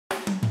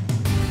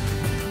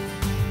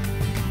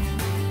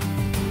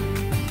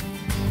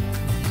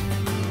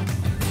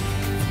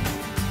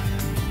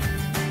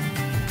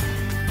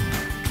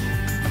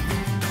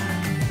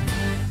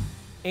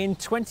In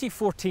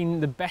 2014,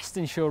 the Best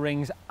in Show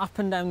rings up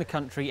and down the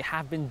country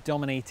have been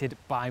dominated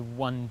by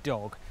one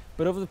dog.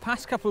 But over the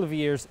past couple of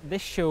years,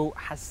 this show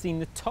has seen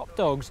the top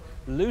dogs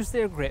lose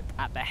their grip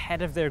at the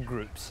head of their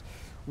groups.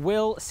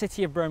 Will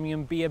City of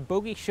Birmingham be a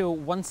bogey show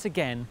once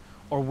again,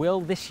 or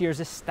will this year's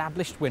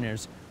established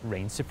winners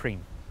reign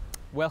supreme?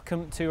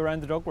 Welcome to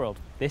Around the Dog World.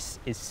 This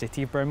is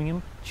City of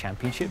Birmingham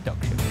Championship Dog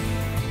Show.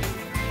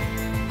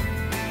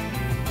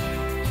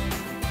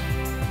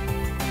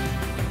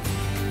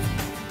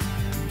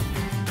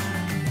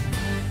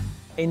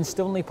 In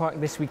Stoneleigh Park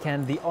this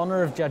weekend, the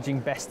honour of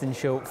judging Best in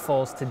Show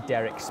falls to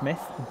Derek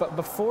Smith. But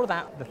before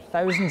that, the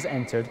thousands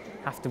entered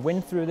have to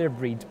win through their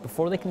breed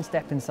before they can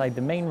step inside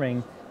the main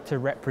ring to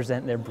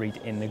represent their breed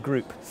in the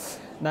group.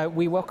 Now,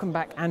 we welcome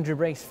back Andrew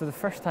Brace for the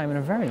first time in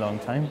a very long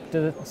time.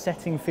 Does the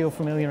setting feel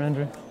familiar,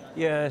 Andrew?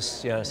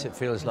 Yes, it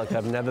feels like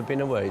I've never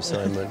been away,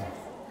 Simon.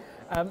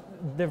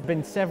 There have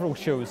been several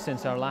shows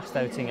since our last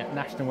outing at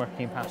National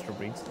Working and Pastoral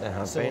Breeds. There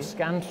have so been. We'll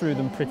scan through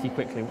them pretty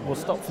quickly. We'll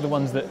stop for the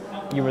ones that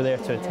you were there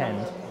to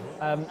attend.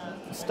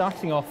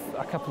 Starting off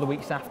a couple of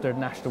weeks after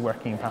National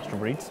Working and Pastoral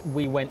Breeds,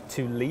 we went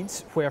to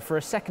Leeds, where for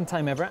a second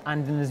time ever,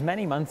 and in as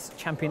many months,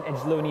 champion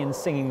Edgelonian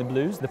Singing the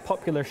Blues, the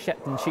popular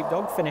Shetland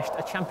sheepdog, finished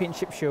a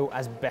championship show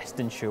as Best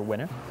in Show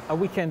winner. A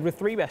weekend with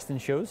 3 Best in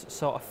Shows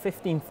saw a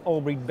 15th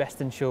all-breed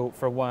Best in Show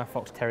for Wire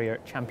Fox Terrier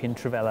champion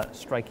Travella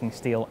striking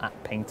steel at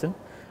Paignton.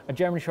 A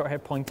German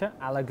Shorthair Pointer,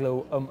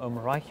 Alaglo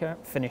Reicher,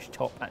 finished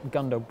top at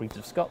Gundog Breeds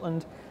of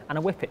Scotland, and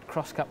a Whippet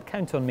Cross Cup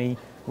Count on Me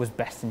was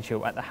Best in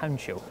Show at the Hound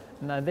Show.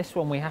 Now this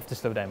one we have to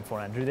slow down for,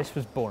 Andrew. This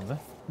was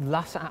Bournemouth.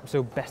 Lhasa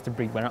Apso Best of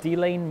Breed winner,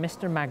 D-Lane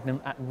Mr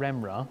Magnum at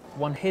Remra,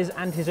 won his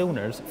and his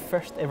owner's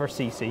first ever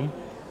CC,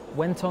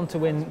 went on to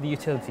win the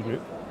utility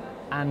group,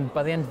 and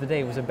by the end of the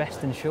day was a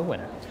Best in Show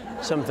winner.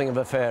 Something of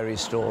a fairy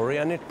story,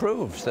 and it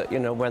proves that, you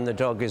know, when the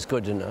dog is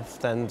good enough,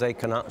 then they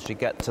can actually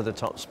get to the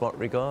top spot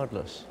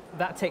regardless.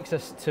 That takes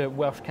us to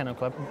Welsh Kennel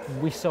Club.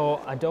 We saw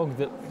a dog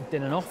that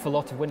did an awful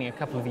lot of winning a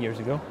couple of years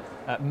ago,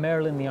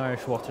 Merlin the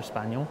Irish Water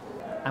Spaniel,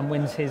 and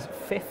wins his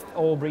 5th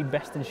all-breed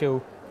Best in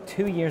Show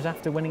 2 years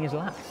after winning his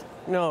last.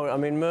 No, I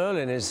mean,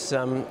 Merlin is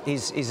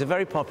he's a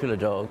very popular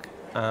dog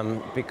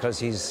because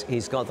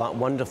he's got that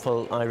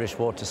wonderful Irish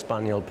Water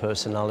Spaniel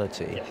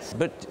personality. Yes.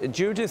 But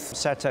Judith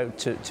set out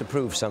to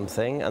prove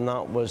something, and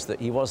that was that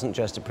he wasn't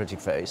just a pretty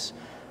face,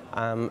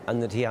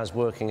 and that he has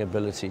working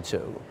ability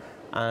too.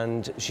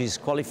 And she's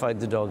qualified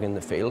the dog in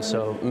the field,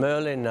 so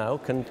Merlin now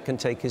can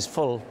take his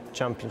full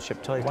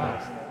championship title.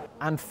 Wow.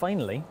 And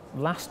finally,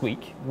 last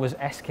week was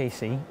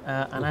SKC,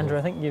 and Andrew,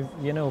 I think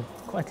you know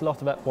quite a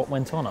lot about what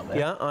went on up there.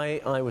 Yeah,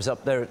 I was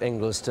up there at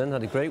Ingleston,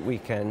 had a great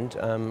weekend.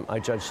 I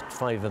judged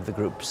 5 of the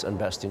groups and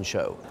Best in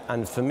Show.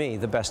 And for me,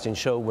 the Best in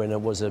Show winner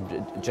was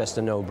just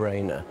a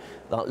no-brainer.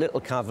 That little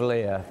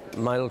Cavalier,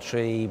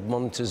 Miletree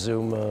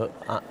Montezuma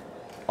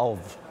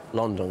of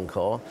London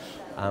Corps.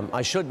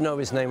 I should know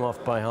his name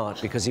off by heart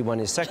because he won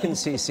his 2nd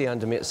CC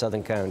under me at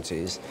Southern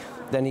Counties.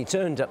 Then he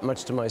turned up,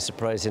 much to my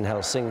surprise, in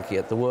Helsinki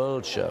at the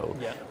World Show.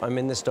 Yeah. I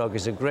mean, this dog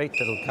is a great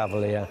little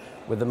Cavalier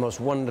with the most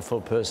wonderful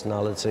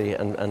personality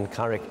and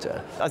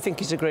character. I think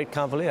he's a great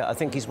Cavalier. I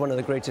think he's one of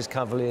the greatest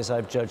Cavaliers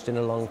I've judged in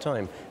a long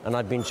time, and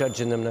I've been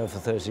judging them now for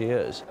 30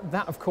 years.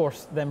 That, of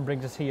course, then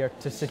brings us here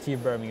to City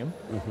of Birmingham.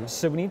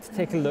 So we need to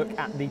take a look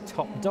at the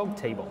top dog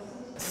table.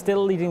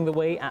 Still leading the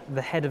way at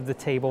the head of the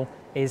table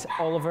is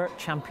Oliver,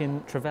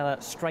 champion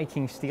Travella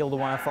striking steel, the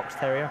Wire Fox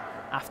Terrier,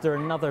 after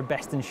another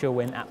Best in Show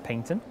win at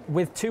Paignton.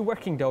 With 2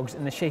 working dogs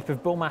in the shape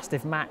of Bull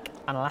Mastiff Mac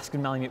and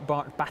Alaskan Malamute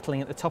Bart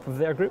battling at the top of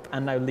their group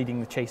and now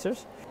leading the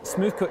chasers.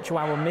 Smoothcoat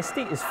Chihuahua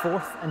Misty is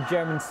 4th and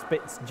German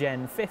Spitz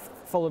Jen 5th,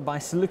 followed by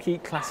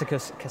Saluki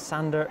Classicus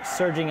Cassander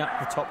surging up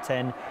the top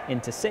 10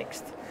 into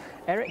 6th.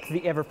 Eric,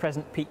 the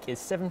ever-present Peak, is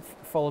 7th,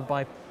 followed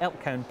by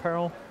Elkhound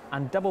Pearl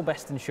and double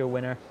Best in Show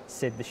winner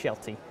Sid the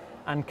Sheltie.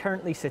 And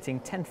currently sitting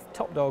 10th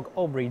top dog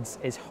all breeds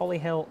is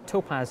Hollyhill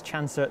Topaz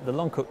Chancer, the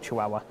Longcoat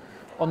Chihuahua.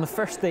 On the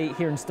first day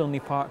here in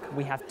Stoneleigh Park,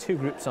 we have 2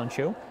 groups on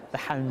show, the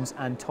Hounds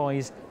and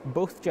Toys,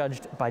 both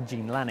judged by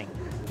Jean Lanning.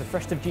 The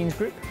first of Jean's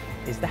group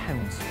is the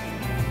Hounds.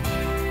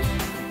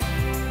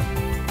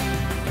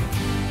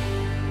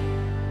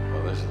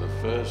 Well, this is the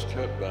first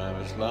trip by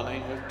Miss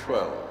Lanning of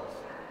 12.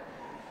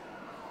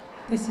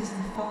 This is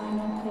the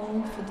final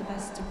call for the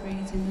Best of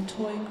Breeds in the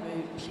toy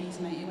group. Please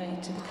make your way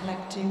to the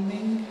collecting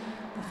ring.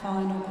 The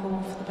final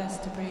call for the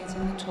Best of Breeds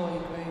in the toy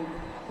group.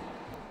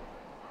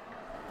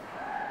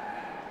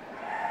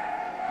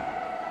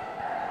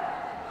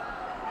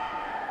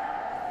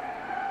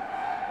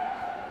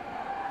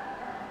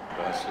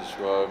 Fastest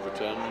row of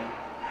returning.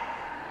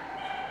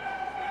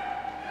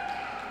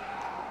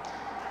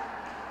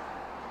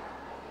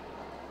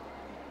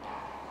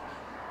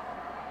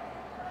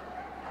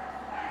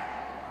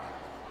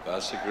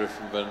 That's a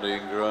Griffin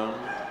bending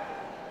ground.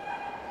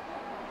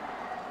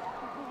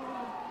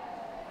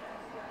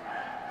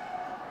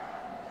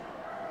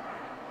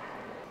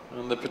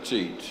 And the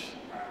Petite.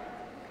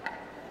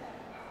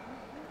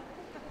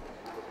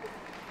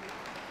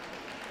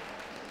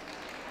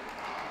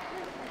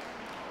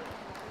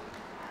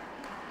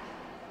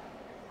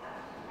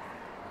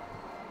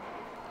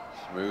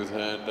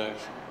 smooth-haired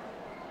Dachshund,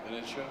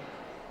 miniature.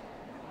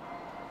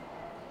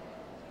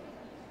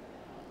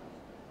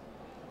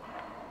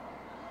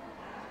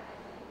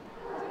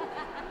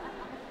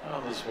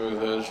 And the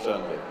smooth-haired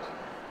standard.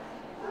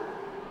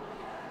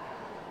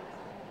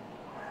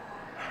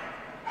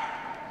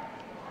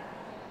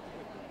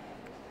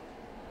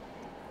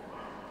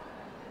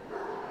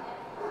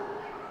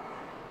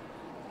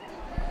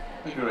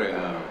 The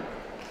greyhound.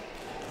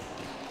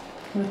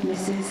 With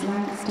Mrs.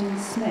 Langston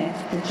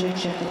Smith, the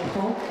judge of the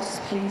courts,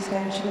 please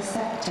go to the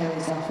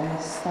secretary's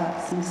office.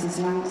 That's Mrs.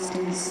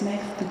 Langston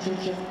Smith, the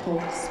judge of the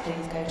courts,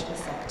 please go to the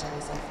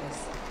secretary's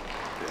office.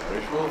 The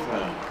Irish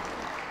Wolfhound.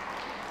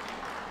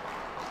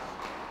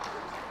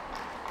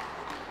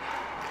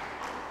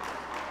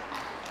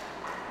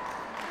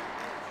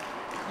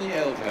 The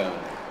Elkhound.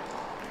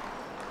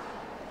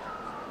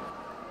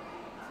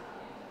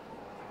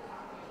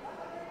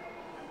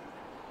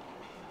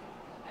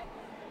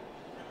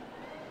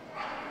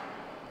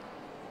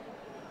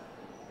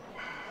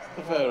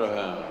 The Pharaoh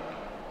Hound.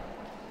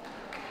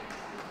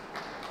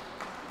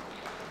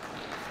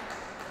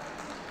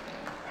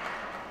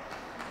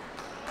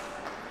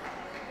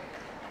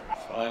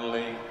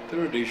 Finally, the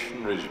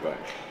Rhodesian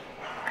Ridgeback.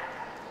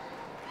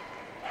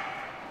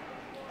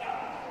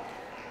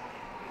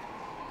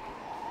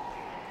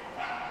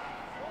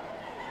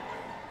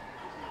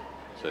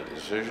 The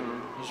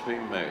decision has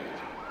been made.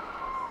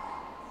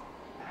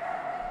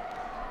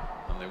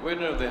 And the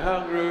winner of the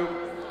hound group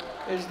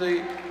is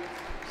the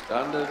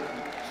standard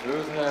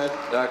smooth-haired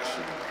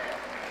Dachshund.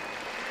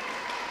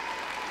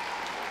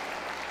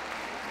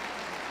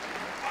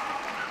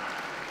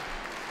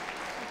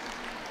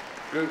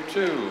 Group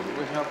 2,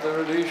 we have the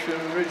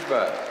Rhodesian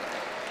Ridgeback.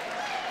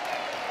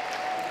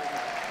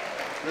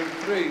 Group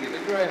 3, the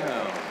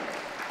Greyhound.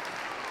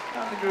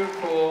 And the Group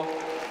 4,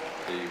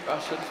 the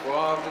Basset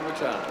Zouave de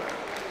Bretagne.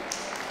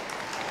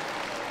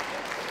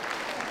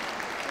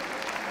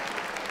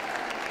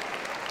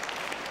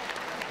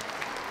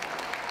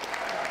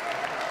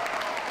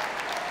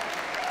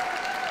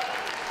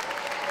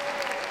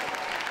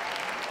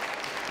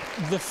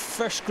 The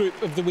first group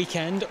of the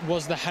weekend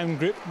was the hound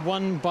group,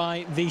 won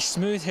by the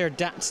smooth-haired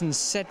Dachshund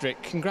Cedric.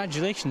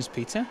 Congratulations,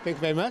 Peter. Thank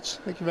you very much.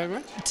 Thank you very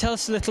much. Tell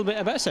us a little bit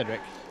about Cedric.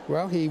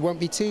 Well, he won't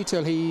be two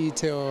till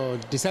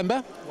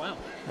December. Wow.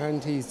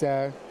 And he's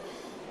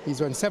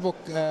won several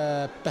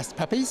best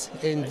puppies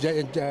in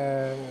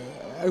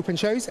open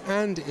shows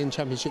and in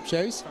championship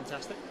shows.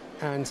 Fantastic.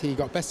 And he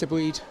got best of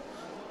breed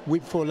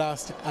week before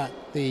last at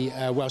the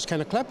Welsh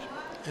Kennel Club,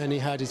 and he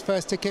had his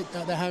first ticket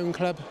at the Hound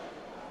Club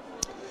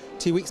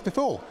 2 weeks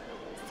before.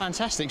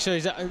 Fantastic. So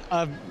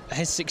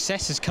his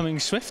success is coming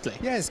swiftly.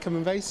 Yeah, it's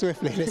coming very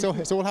swiftly.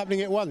 It's all happening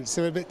at once.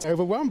 So a bit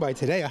overwhelmed by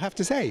today, I have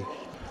to say.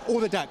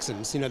 All the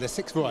Dachshunds, there's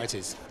 6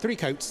 varieties, 3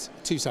 coats,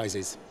 2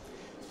 sizes.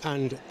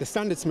 And the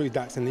standard smooth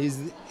Dachshund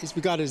is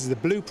regarded as the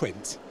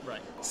blueprint. Right.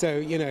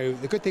 So,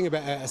 the good thing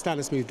about a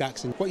standard smooth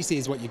Dachshund, what you see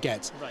is what you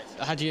get. Right.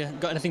 Had you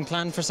got anything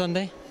planned for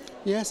Sunday?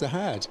 Yes, I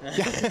had.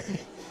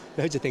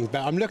 Loads of things.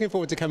 But I'm looking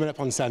forward to coming up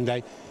on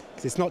Sunday,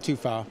 because it's not too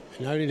far.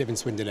 And I only live in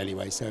Swindon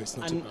anyway, so it's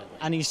not too far.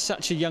 And he's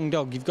such a young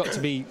dog. You've got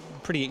to be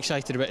pretty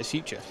excited about his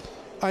future.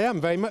 I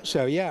am, very much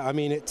so, yeah. I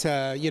mean, it,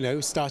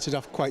 started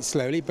off quite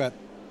slowly, but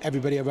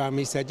everybody around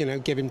me said,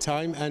 give him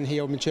time and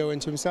he'll mature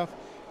into himself.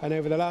 And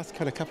over the last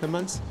kind of couple of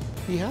months,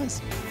 he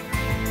has.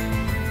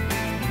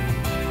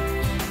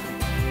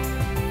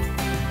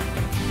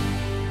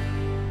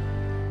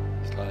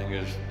 Slanning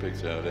has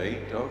picked out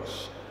 8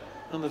 dogs,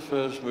 and the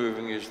first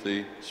moving is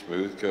the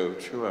smooth coat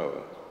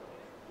Chihuahua.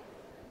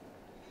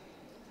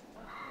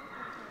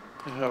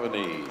 The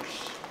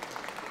Havanese.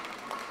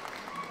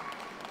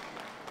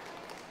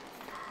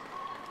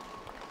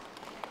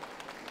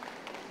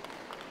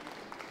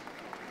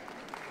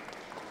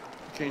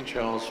 King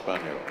Charles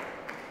Spaniel.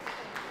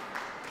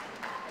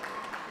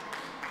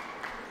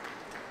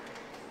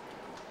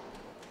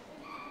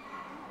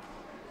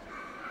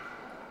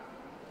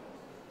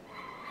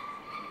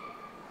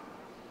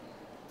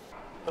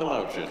 The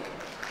Louchin.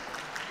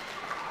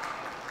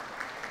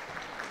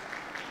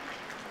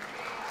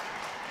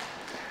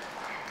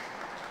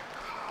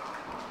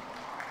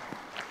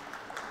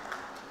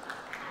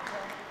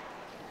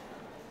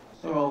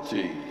 The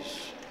Maltese.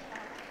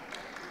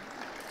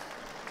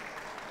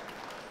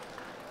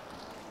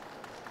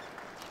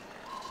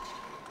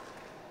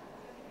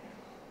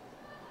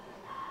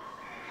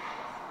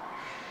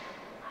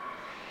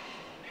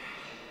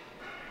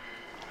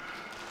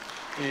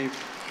 The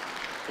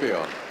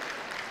Peon.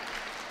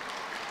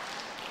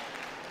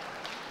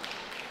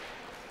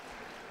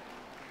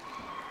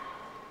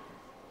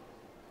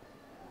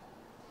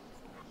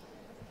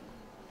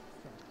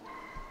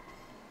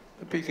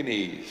 The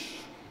Pekingese.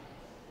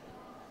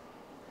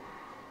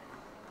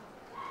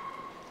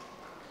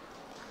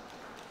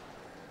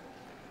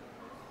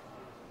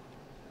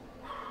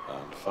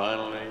 And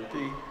finally,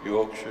 the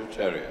Yorkshire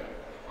Terrier.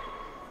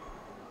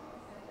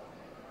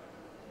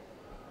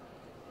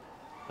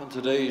 And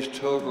today's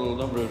total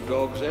number of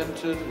dogs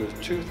entered was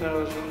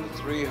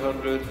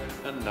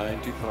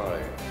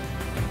 2,395.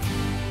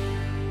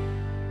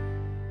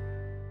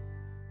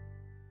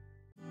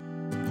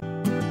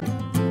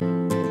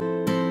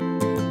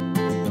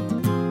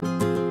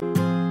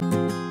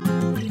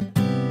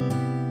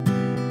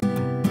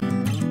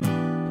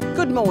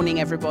 Good morning,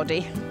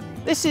 everybody.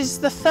 This is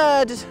the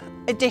third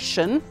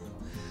edition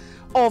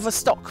of A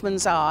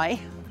Stockman's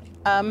Eye.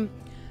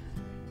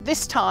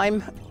 This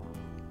time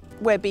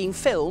we're being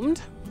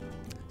filmed,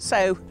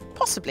 so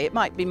possibly it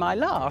might be my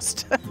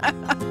last.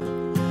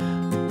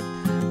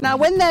 Now,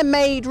 when they're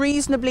made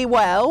reasonably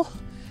well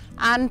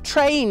and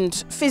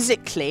trained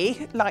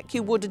physically, like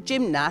you would a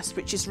gymnast,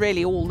 which is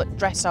really all that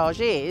dressage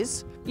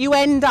is, you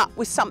end up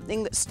with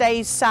something that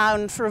stays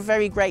sound for a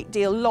very great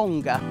deal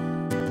longer.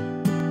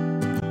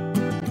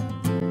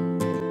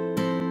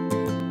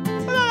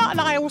 And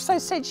I also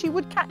said she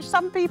would catch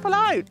some people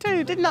out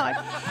too, didn't I?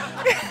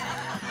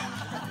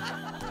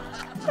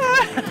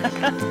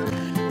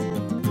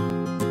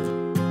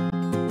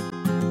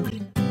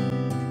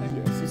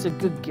 This is a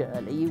good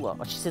girlie, you are.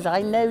 She says,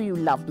 I know you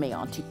love me,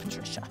 Auntie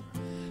Patricia.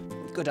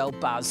 Good old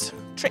Buzz.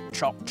 Trick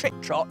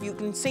trot. You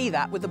can see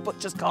that with the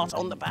butcher's cart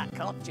on the back,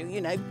 can't you?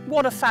 You know,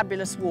 what a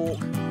fabulous walk.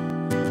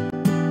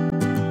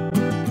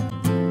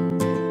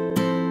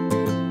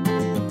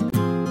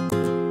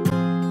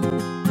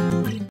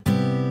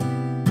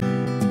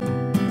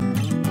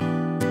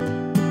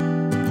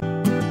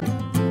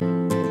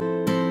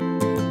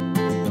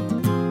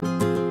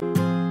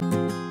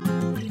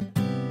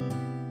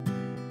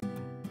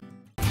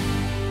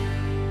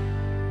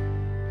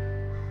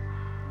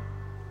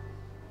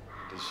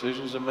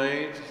 Decisions are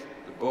made,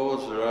 the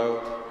boards are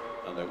out,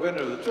 and the winner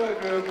of the toy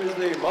group is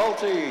the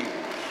Maltese.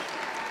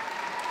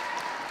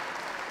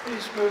 The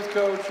Smooth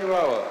Coat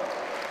Chihuahua.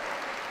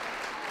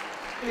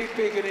 The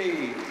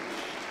Pekingese.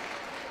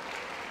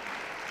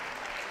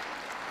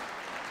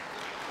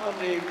 And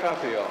the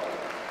Papillon.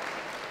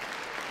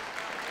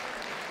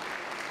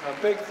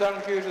 A big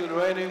thank you to the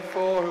remaining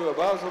 4 who are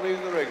about to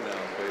leave the ring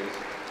now, please.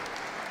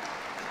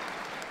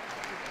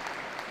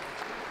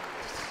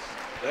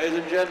 Ladies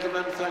and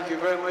gentlemen, thank you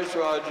very much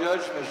to our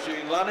judge, Miss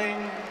Jean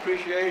Lanning.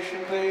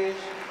 Appreciation, please.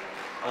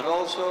 And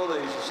also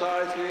the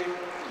Society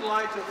would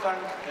like to thank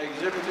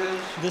exhibitors.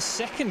 The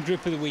second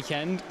group of the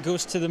weekend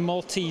goes to the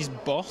Maltese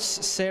boss.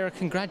 Sarah,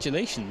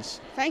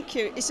 congratulations. Thank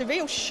you. It's a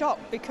real shock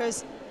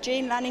because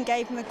Jean Lanning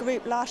gave him a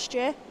group last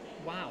year.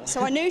 Wow. So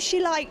I knew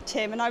she liked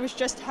him and I was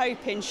just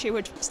hoping she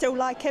would still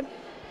like him.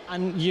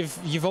 And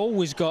you've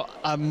always got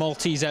a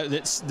Maltese out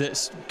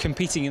that's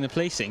competing in the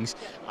placings.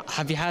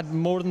 Have you had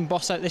more than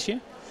boss out this year?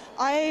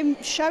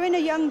 I'm showing a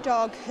young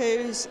dog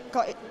who's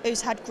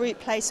had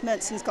group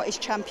placements and's got his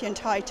champion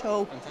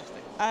title.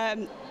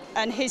 Fantastic.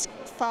 And his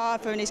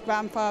father and his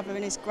grandfather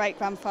and his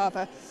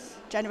great-grandfather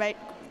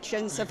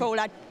generations have all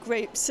had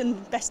groups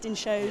and best in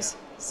shows.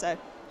 Yeah. So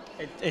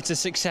it's a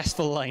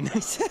successful line.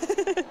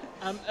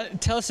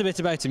 Tell us a bit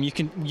about him. You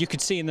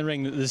could see in the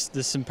ring that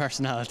there's some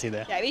personality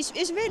there. Yeah,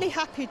 he's a really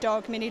happy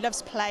dog. I mean, he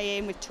loves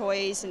playing with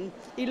toys and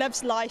he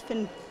loves life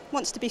and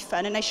wants to be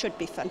fun, and they should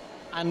be fun.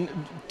 And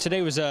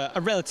today was a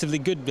relatively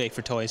good day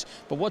for toys,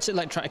 but what's it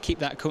like trying to keep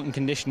that coat in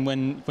condition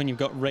when you've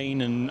got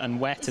rain and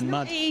wet and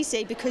mud? It's not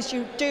easy because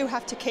you do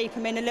have to keep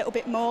them in a little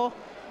bit more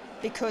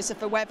because of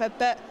the weather,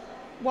 but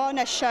while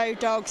they're show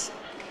dogs,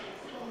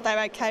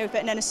 they're okay with it,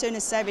 and then as soon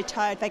as they're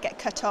retired, they get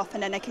cut off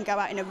and then they can go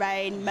out in the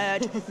rain,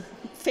 mud,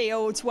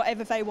 fields,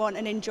 whatever they want,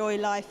 and enjoy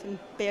life and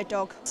be a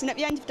dog. And at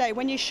the end of the day,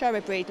 when you show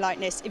a breed like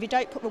this, if you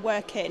don't put the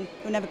work in,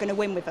 you're never going to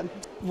win with them.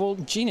 Well,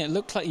 Gina, it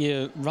looked like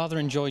you rather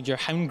enjoyed your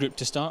hound group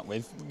to start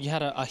with. You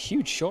had a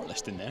huge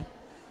shortlist in there.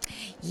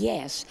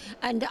 Yes,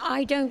 and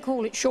I don't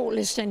call it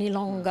shortlist any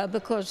longer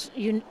because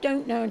you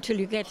don't know until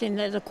you get in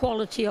there the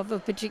quality of a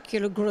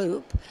particular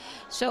group.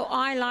 So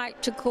I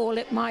like to call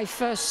it my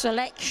first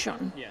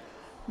selection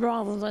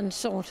rather than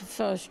sort of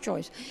first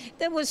choice.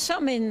 There was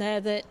some in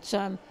there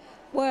that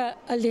were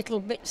a little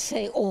bit,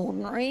 say,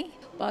 ordinary,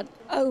 but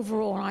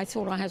overall I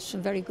thought I had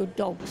some very good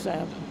dogs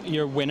there.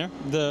 Your winner,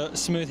 the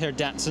smooth-haired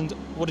Dachshund,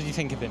 what did you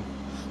think of him?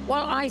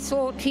 Well, I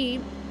thought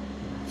he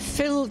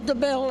filled the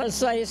bill, as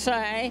they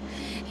say.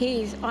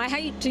 I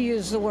hate to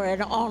use the word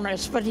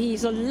honest, but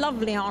he's a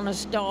lovely,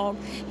 honest dog.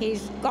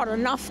 He's got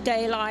enough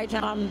daylight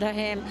under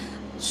him,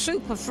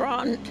 super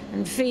front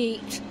and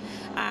feet,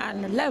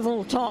 and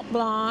level top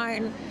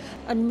line,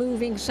 and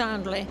moving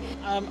soundly.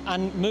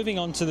 And moving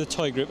on to the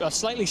toy group, a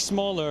slightly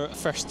smaller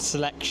first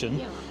selection.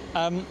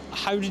 Yeah.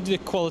 How did the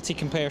quality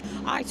compare?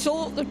 I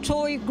thought the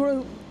toy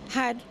group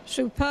had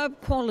superb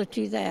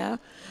quality there,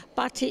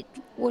 but it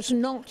was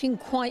not in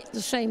quite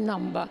the same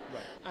number.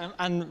 Right.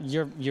 And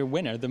your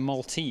winner, the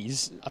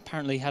Maltese,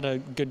 apparently had a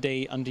good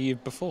day under you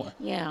before.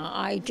 Yeah,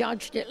 I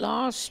judged it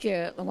last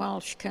year at the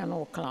Welsh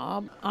Kennel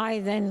Club. I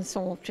then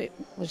thought it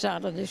was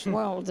out of this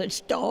world,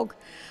 this dog.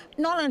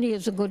 Not only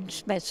is a good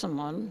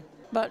specimen,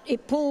 but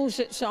it pulls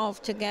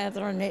itself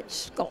together and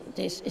it's got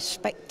this, it's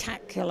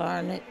spectacular,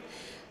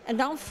 and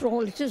after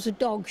all, it is a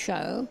dog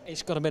show.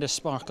 It's got a bit of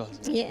sparkle.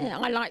 Yeah,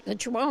 I like the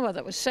Chihuahua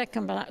that was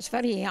second, but that's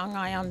very young,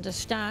 I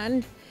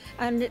understand.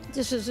 And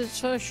this is its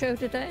first show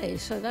today,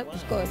 so that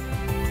was good.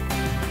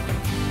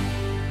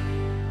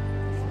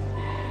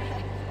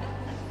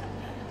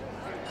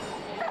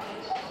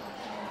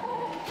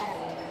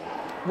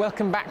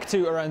 Welcome back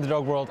to Around the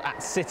Dog World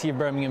at City of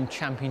Birmingham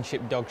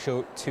Championship Dog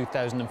Show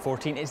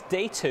 2014. It's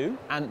day 2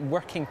 and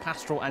working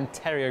pastoral and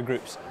terrier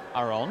groups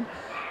are on.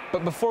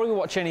 But before we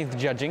watch any of the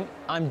judging,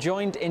 I'm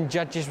joined in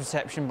judges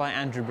reception by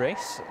Andrew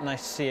Brace.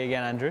 Nice to see you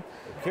again, Andrew.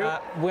 Thank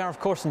you. We are of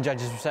course in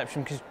judges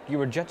reception because you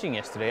were judging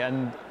yesterday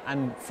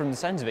and from the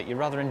sounds of it you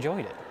rather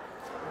enjoyed it.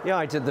 Yeah,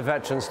 I did the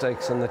Veteran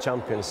Stakes and the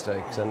Champion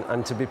Stakes,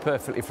 and to be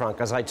perfectly frank,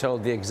 as I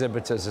told the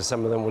exhibitors as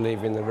some of them were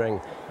leaving the ring,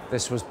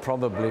 this was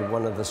probably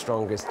one of the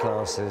strongest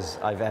classes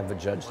I've ever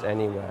judged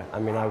anywhere.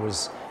 I mean, I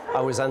was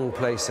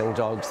unplacing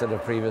dogs that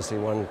had previously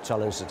won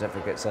challenge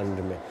certificates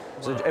under me.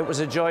 So it was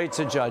a joy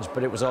to judge,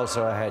 but it was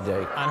also a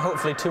headache. And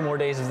hopefully 2 more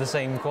days of the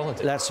same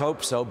quality. Let's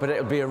hope so, but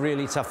it'll be a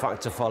really tough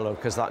act to follow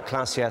because that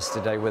class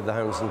yesterday with the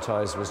hounds and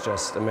toys was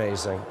just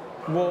amazing.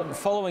 Well,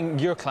 following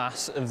your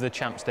class of the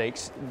Champ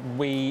Stakes,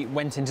 we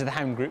went into the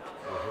hound group.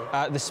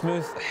 The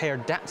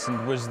smooth-haired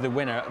Dachshund was the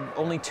winner,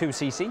 only 2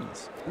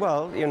 cc's.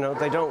 Well, you know,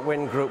 they don't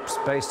win groups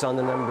based on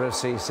the number of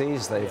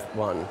cc's they've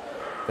won.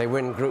 They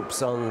win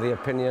groups on the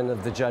opinion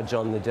of the judge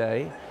on the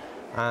day.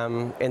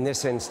 In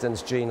this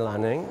instance, Jean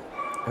Lanning,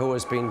 who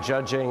has been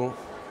judging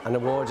and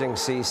awarding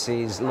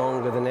cc's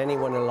longer than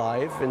anyone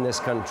alive in this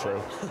country.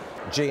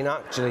 Jean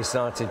actually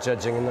started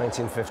judging in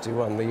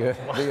 1951, the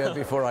year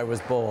before I was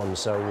born.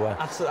 So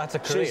that's a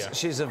career.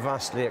 She's a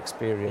vastly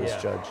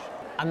experienced judge.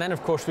 And then,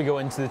 of course, we go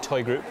into the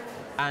toy group.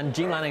 And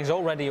Jean Lanning's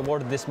already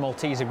awarded this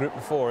Maltese a group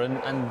before,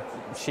 and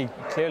she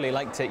clearly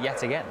liked it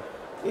yet again.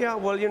 Yeah,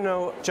 well, you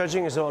know,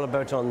 judging is all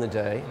about on the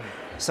day.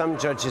 Some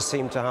judges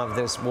seem to have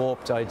this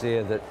warped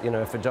idea that, you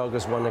know, if a dog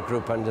has won a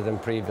group under them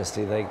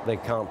previously, they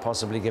can't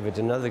possibly give it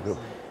another group.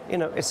 You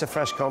know, it's a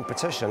fresh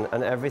competition,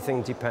 and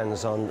everything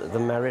depends on the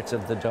merit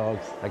of the dog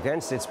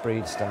against its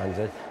breed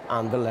standard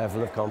and the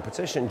level of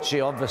competition.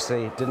 She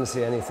obviously didn't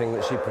see anything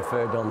that she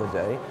preferred on the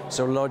day,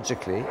 so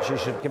logically, she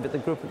should give it the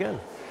group again.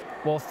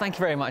 Well, thank you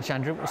very much,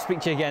 Andrew. We'll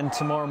speak to you again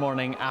tomorrow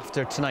morning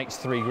after tonight's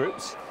 3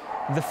 groups.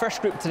 The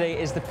first group today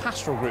is the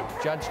pastoral group,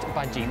 judged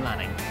by Jean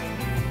Lanning.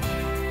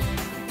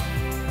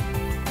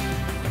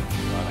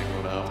 Lanning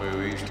will now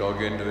move each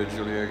dog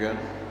individually again.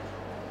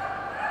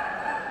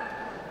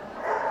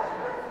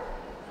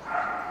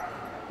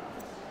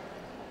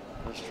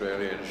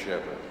 Australian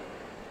Shepherd.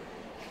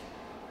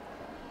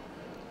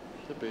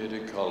 The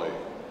bearded collie.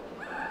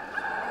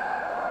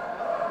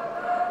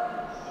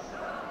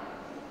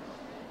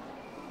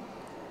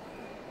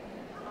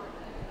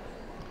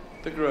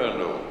 The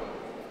Grundle.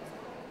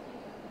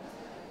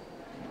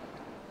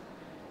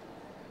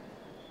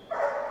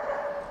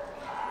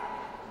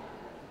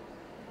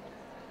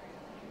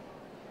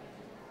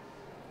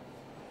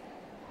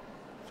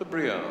 The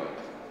Briard.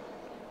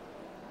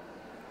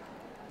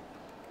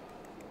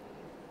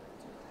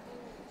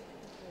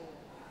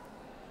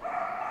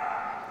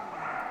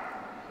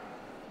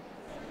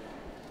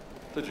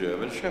 The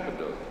German Shepherd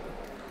Dog.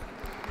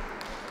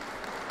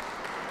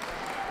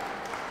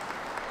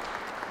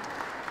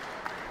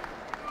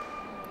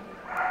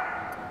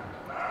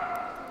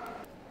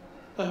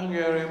 The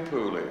Hungarian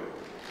Poolie.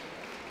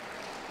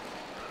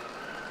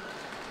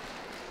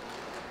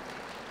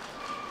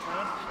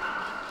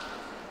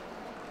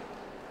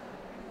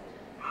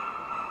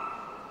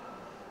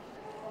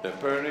 The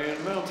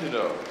Pyrenean Mountain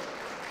Dog.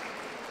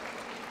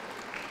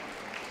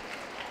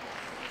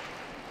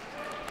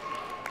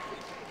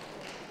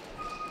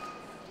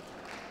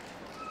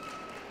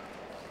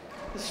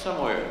 The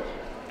Samoyed.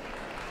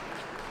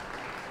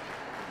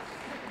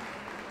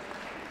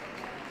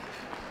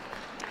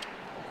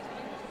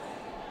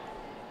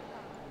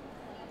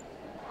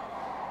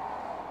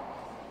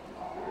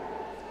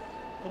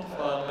 And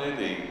finally,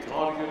 the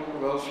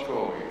Cardigan Welsh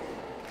Corgi.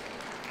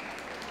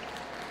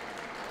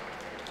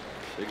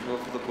 Signal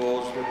for the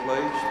balls to be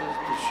placed, the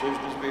decision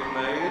has been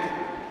made.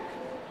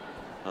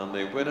 And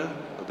the winner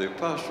of the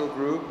pastoral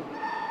group,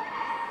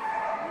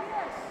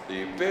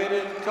 the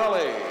bearded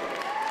collie.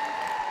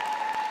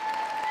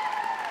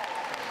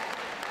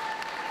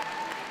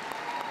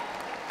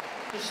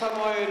 The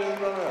Samoyed is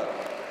runner-up.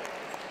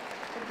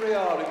 The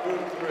Briard in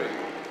group 3.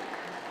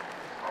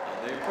 And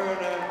the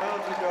Pyrenean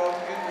Mountain Dog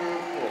in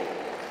group 4.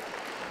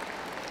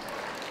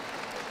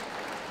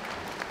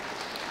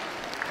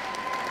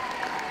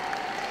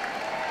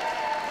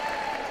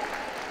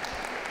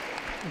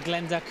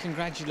 Glenda,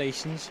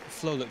 congratulations.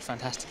 Flo looked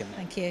fantastic in there.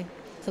 Thank you.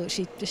 Thought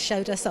she just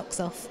showed her socks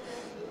off.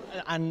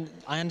 And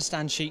I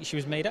understand she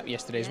was made up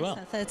yesterday as well.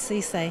 Her 3rd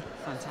CC.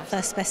 Fantastic.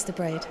 First best of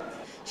breed.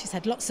 She's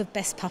had lots of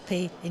best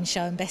puppy in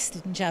show and best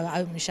in show at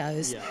open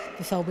shows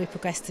before we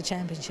progressed to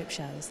championship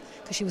shows,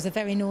 because she was a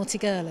very naughty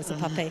girl as a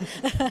puppy.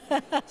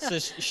 So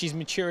she's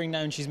maturing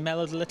now and she's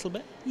mellowed a little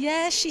bit?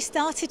 Yeah, she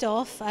started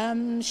off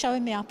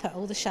showing me up at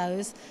all the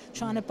shows,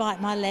 trying to bite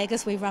my leg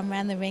as we run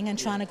around the ring and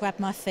trying to grab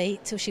my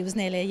feet till she was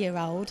nearly a year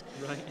old.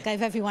 Right.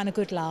 Gave everyone a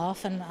good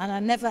laugh, and I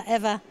never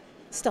ever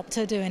stopped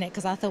her doing it,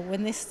 because I thought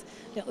when this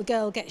little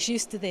girl gets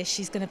used to this,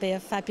 she's going to be a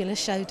fabulous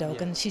show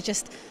dog, and she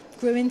just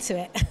grew into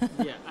it.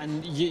 Yeah,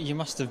 and you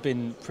must have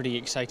been pretty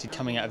excited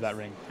coming out of that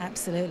ring.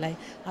 Absolutely.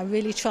 I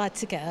really tried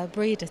to get a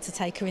breeder to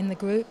take her in the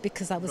group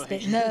because I was a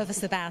bit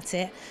nervous about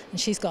it, and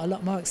she's got a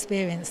lot more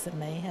experience than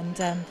me.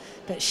 And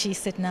but she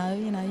said, no,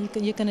 you know,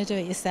 you're going to do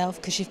it yourself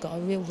because you've got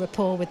a real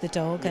rapport with the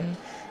dog,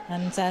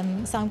 and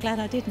so I'm glad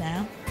I did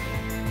now.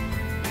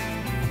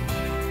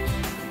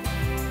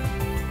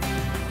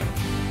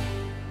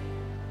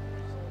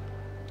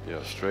 The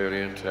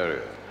Australian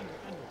Terrier.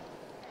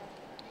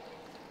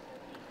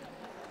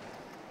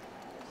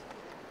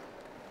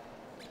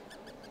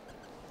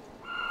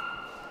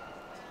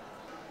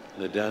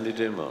 The Dandy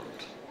Dinmont.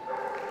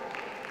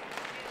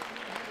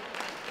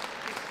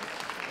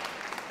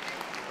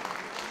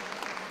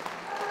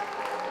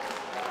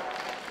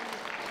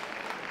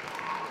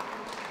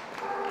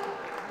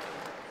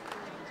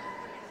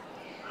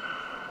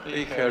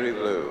 The Kerry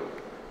Blue.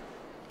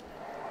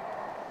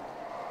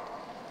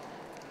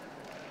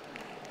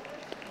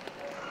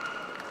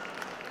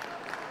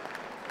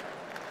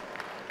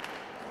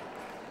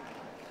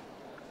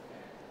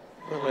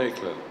 The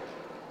Lakeland.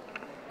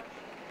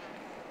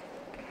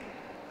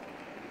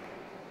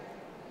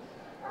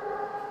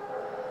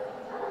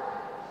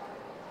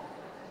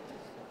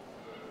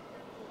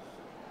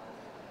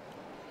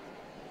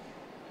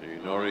 The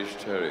Norwich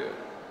Terrier.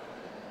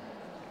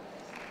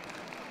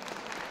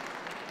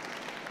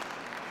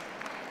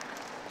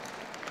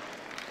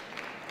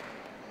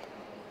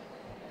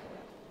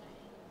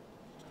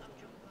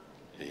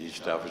 The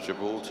Staffordshire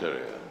Bull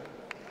Terrier.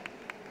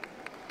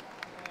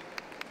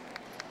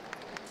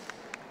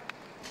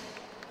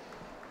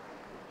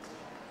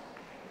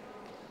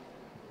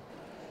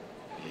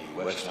 The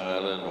West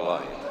Highland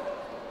White.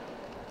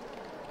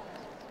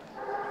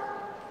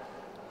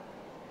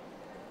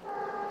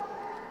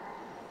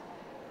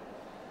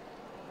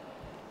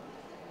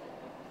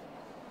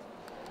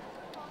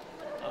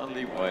 And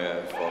the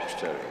Wire Fox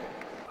Terrier.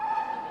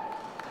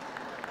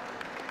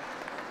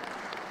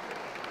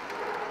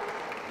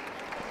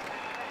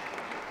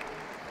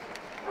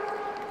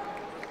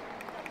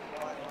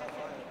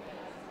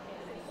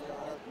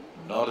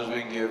 Nod has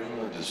been given,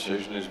 the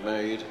decision is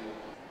made,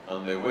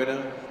 and the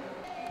winner,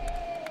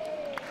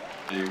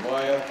 the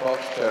Wire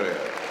Fox Terrier.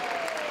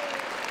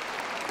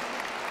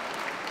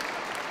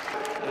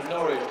 The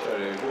Norwich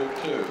Terrier, Group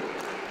 2.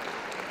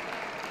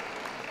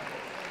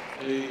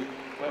 The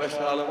West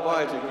Highland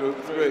White in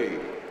Group 3.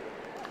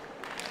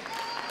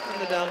 And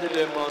the Dandy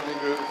Dinmont in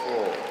Group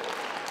 4.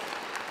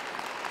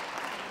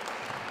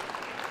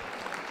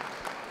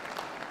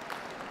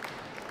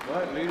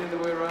 Right, leading the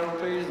way around,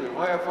 please, the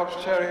Wire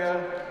Fox Terrier,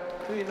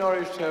 the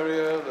Norwich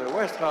Terrier, the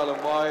West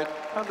Highland White,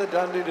 and the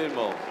Dandy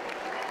Dinmont.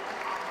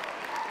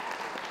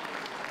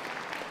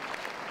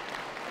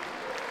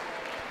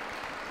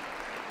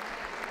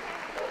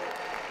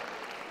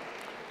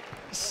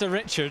 Sir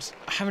Richard,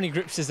 how many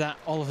groups is that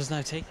Oliver's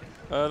now taken?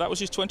 That was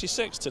his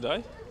 26th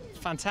today.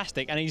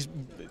 Fantastic, and he's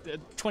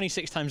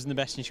 26 times in the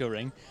Best in Show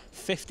ring.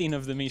 15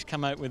 of them he's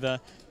come out with the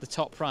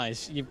top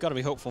prize. You've got to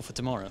be hopeful for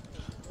tomorrow.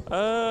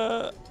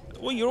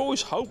 Well, you're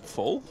always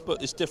hopeful,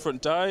 but it's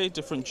different day,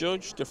 different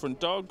judge,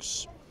 different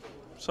dogs.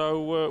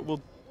 So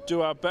we'll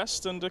do our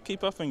best and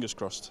keep our fingers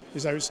crossed.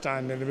 He's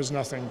outstanding. There was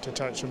nothing to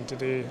touch him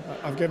today.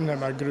 I've given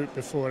him a group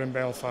before in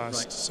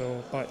Belfast,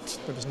 right. But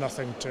there was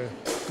nothing to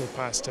go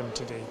past him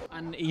today.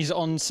 And he's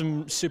on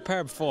some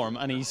superb form,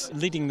 and he's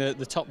leading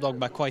the top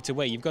dog by quite a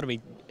way. You've got to be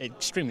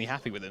extremely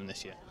happy with him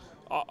this year.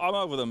 I'm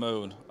over the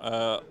moon.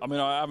 I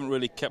mean, I haven't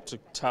really kept a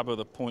tab of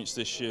the points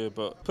this year,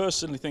 but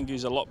personally think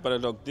he's a lot better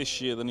dog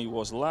this year than he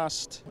was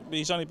last.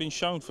 He's only been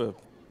shown for,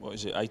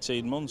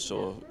 18 months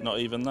or not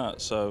even that,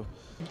 so...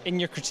 In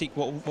your critique,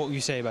 what will you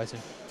say about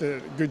him?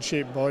 The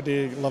good-shaped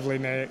body, lovely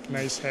neck,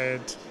 nice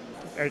head,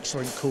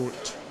 excellent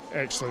coat,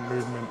 excellent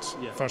movement,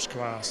 first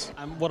class.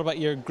 And what about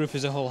your group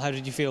as a whole? How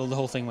did you feel the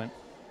whole thing went?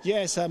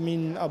 Yes, I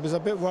mean, I was a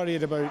bit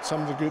worried about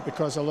some of the group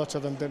because a lot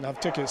of them didn't have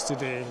tickets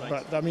today,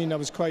 but I mean, I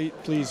was quite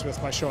pleased with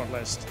my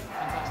shortlist.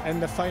 In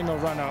the final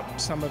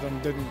run-up, some of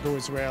them didn't go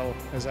as well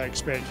as I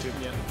expected.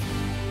 Yeah.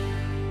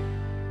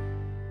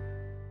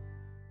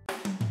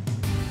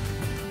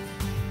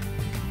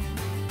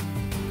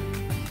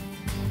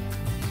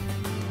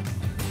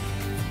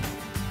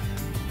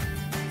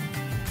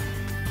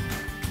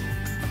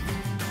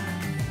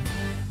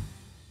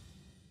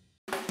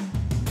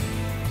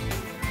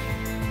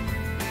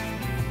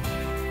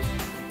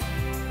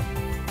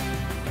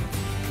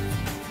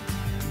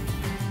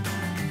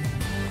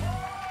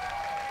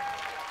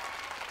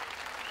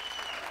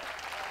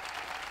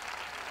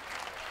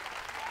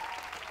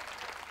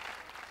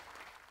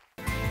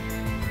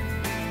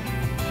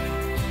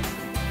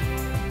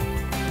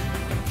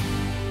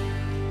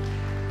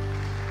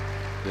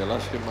 The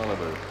Alaskan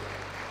Malibu.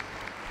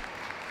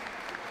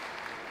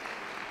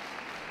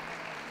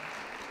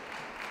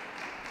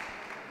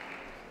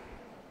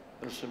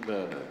 That's St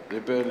Bernard. The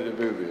Bernard de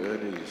Bouvier,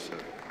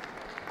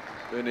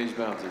 Bernese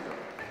Mountain Dog.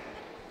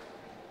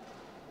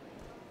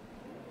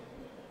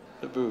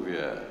 The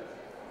Bouvier.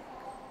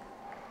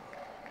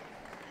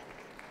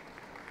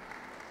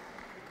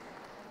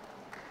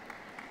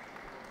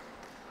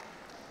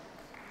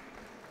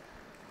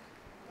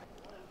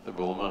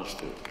 Bull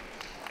Mastiff.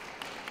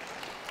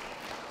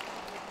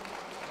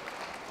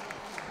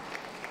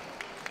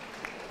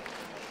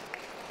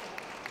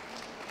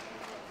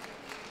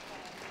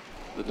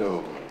 The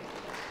Doberman.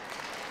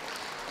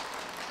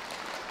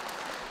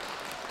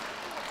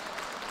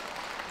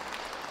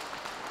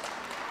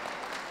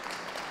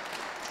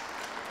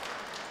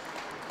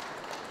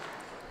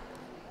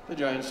 The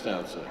Giant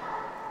Schnauzer.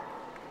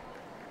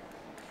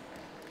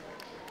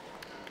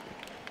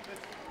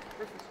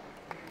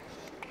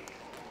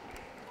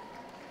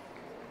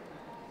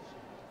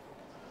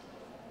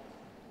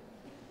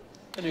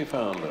 The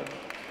Newfoundland.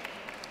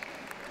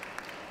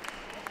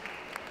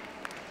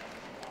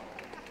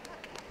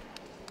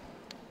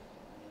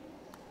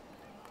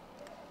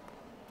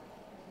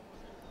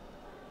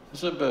 The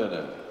St.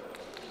 Bernard.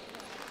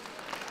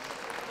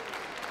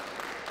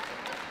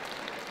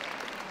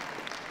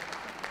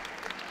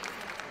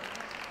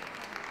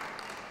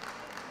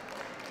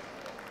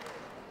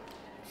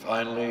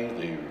 Finally,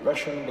 the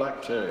Russian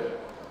Black Terrier.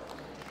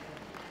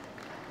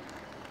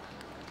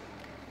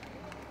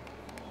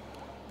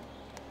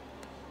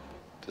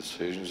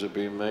 Decisions have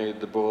been made,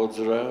 the boards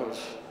are out.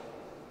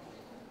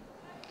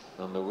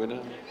 And the winner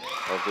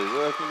of the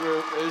working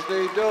group is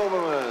the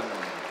Doberman.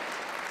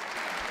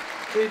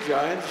 The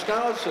Giant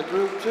Schnauzer,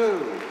 Group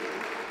 2.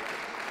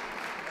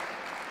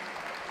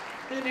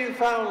 The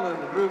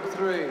Newfoundland, Group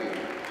 3.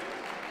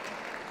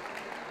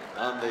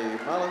 And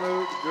the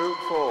Malamute, Group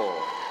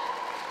 4.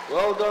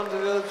 Well done to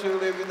the other two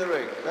leaving the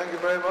ring. Thank you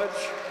very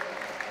much.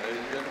 Ladies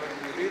and gentlemen,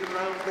 can you lead them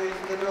round, please,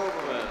 to the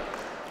Doberman,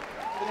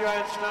 the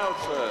Giant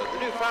Schnauzer, the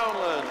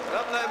Newfoundland,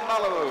 and the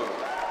Malamute.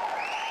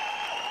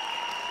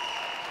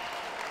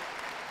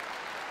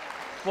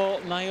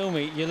 Well,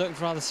 Naomi, you looked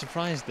rather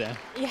surprised there.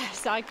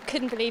 Yes, I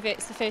couldn't believe it.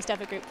 It's the first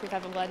ever group we've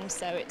ever won,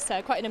 so it's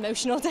quite an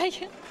emotional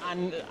day.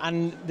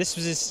 And this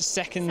was his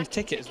second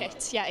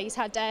ticket. Yeah, he's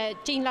had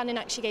Jean Lannon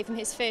actually gave him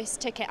his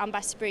first ticket on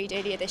Best Breed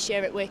earlier this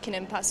year at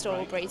Workingham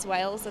Pastoral Breeds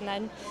Wales, and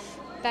then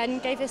Ben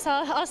gave us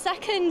our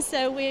second,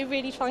 so we're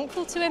really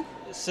thankful to him.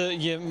 So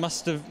you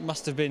must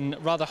have been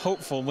rather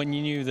hopeful when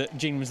you knew that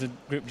Jean was the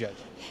group judge.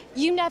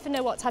 You never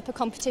know what type of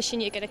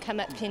competition you're going to come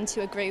up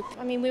into a group.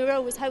 I mean, we were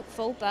always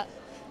hopeful, but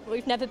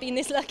we've never been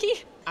this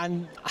lucky.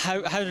 And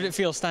how did it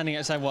feel standing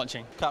outside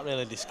watching? Can't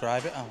really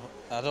describe it.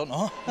 I don't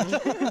know.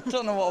 I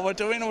don't know what we're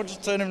doing. We're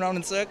just turning around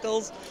in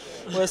circles.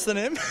 Worse than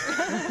him.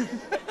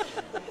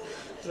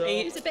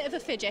 He's a bit of a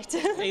fidget.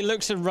 He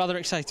looks rather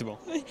excitable.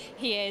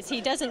 He is.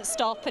 He doesn't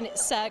stop, and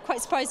it's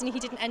quite surprising he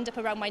didn't end up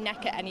around my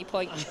neck at any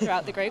point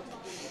throughout the group.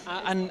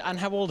 And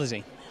how old is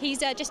he? He's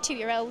just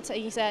 2-year-old.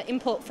 He's an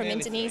import from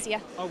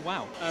Indonesia. Oh,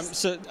 wow.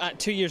 So at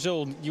 2 years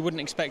old, you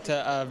wouldn't expect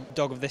a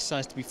dog of this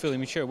size to be fully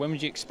mature. When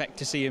would you expect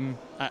to see him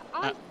at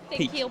I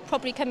think peak? he'll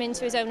probably come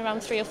into his own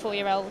around 3 or 4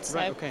 year old. So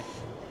right, okay.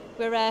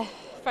 We're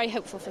very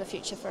hopeful for the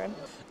future for him.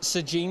 So,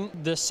 Jean,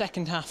 the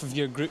second half of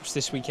your groups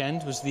this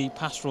weekend was the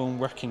Pastoral and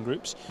Working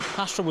groups.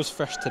 Pastoral was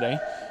first today.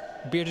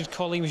 Bearded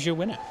Collie was your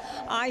winner.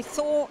 I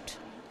thought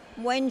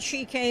when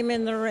she came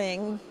in the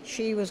ring,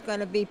 she was going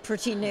to be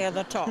pretty near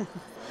the top.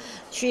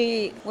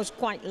 She was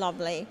quite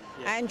lovely,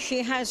 and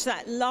she has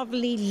that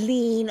lovely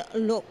lean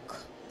look.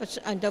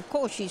 And of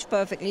course she's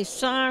perfectly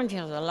sound, she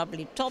has a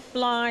lovely top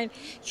line,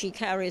 she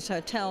carries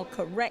her tail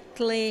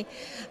correctly,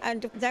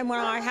 and then when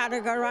I had her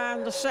go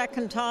around the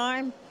second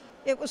time,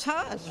 it was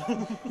hers.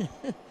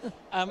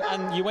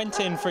 And you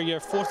went in for your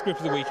fourth group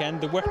of the weekend,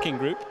 the working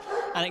group,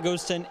 and it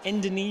goes to an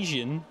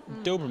Indonesian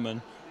Doberman.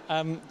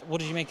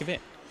 What did you make of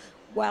it?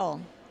 Well,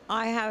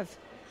 I have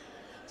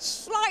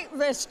slight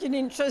vested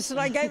interest, and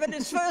I gave it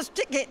its first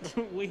ticket.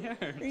 We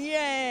heard.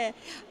 Yeah.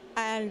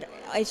 And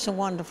it's a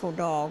wonderful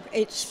dog.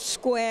 It's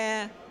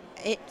square,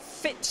 it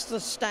fits the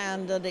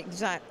standard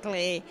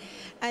exactly,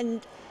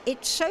 and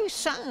it's so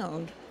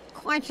sound.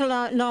 Quite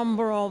a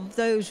number of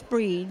those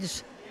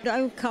breeds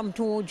don't come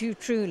towards you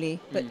truly,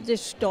 but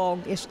this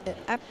dog is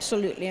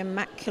absolutely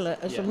immaculate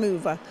as a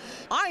mover.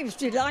 I was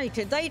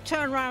delighted. They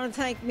turn around and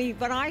thank me,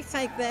 but I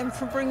thank them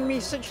for bringing me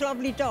such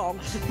lovely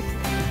dogs.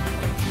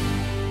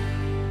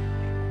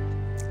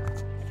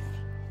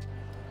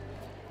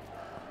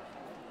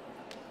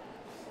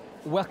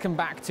 Welcome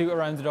back to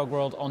Around the Dog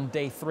World on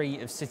day 3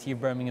 of City of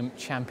Birmingham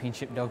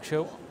Championship Dog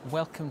Show.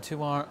 Welcome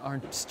to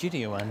our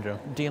studio, Andrew.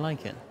 Do you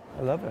like it?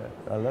 I love it.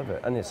 I love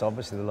it. And it's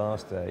obviously the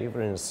last day.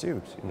 We're in a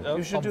suit. You know.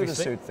 You should do the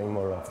suit thing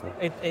more often.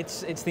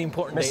 It's the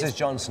important day. Mrs.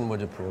 Johnson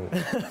would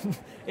approve.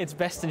 It's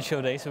best in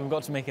show day, so we've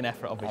got to make an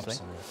effort, obviously.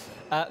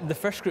 Absolutely. The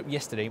first group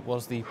yesterday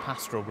was the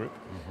Pastoral group,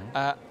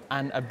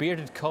 and a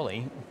bearded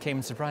collie came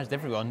and surprised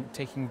everyone,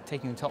 taking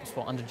the top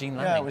spot under Jean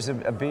Lanning. Yeah, it was a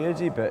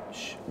beardy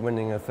bitch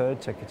winning a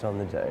third ticket on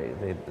the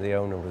day. The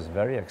owner was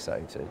very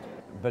excited,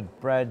 but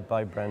bred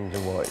by Brenda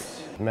White.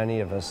 Many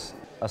of us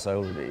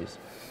oldies,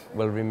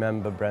 will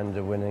remember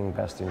Brenda winning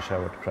Best in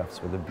Show at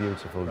Crufts with a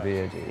beautiful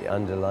beardie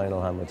under Lionel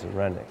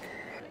Hamilton-Rennick.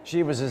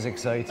 She was as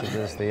excited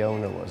as the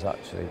owner was,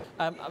 actually.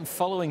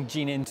 Following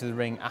Jean into the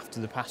ring after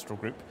the Pastoral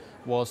group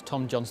was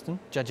Tom Johnston,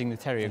 judging the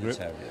Terrier group.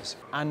 Terriers.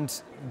 And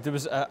there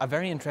was a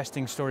very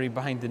interesting story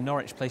behind the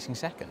Norwich placing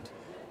second.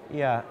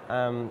 Yeah,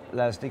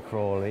 Leslie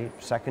Crawley,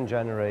 second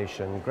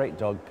generation, great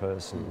dog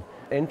person.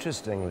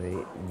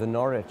 Interestingly, the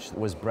Norwich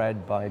was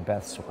bred by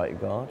Beth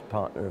Swigard,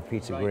 partner of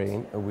Peter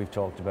Green, who we've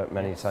talked about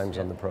many times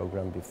on the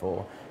programme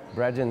before,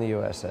 bred in the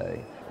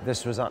USA.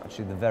 This was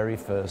actually the very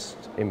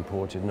first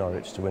imported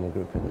Norwich to win a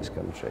group in this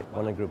country.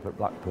 Won a group at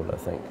Blackpool, I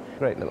think.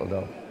 Great little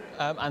dog.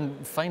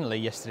 And finally,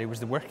 yesterday was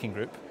the working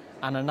group,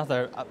 and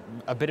another,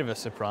 a bit of a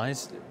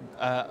surprise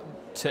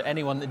to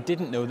anyone that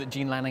didn't know that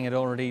Jean Lanning had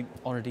already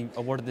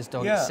awarded this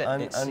dog its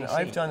CC.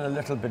 I've done a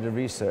little bit of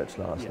research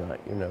last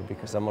night, you know,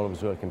 because I'm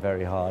always working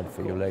very hard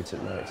for you late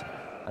at night.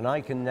 And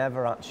I can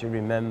never actually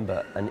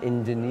remember an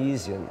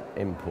Indonesian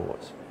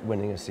import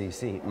winning a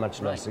CC,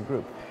 much less a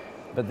group.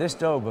 But this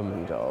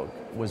Doberman dog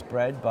was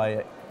bred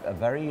by a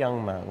very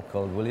young man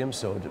called William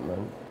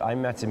Soderman. I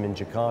met him in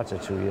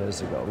Jakarta 2 years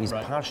ago. He's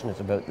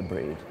passionate about the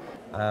breed.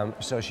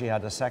 So she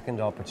had a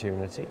second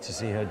opportunity to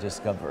see her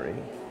discovery,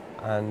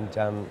 and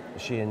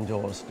she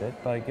endorsed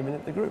it by giving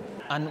it the group.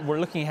 And we're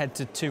looking ahead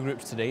to two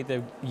groups today,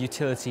 the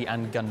utility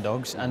and gun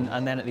dogs, and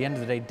then at the end of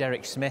the day,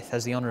 Derek Smith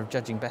has the honour of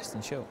judging Best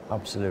in Show.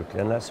 Absolutely,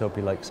 and let's hope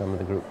he likes some of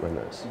the group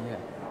winners. Yeah.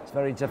 It's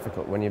very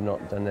difficult when you've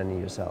not done any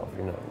yourself,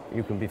 you know.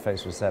 You can be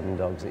faced with 7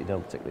 dogs that you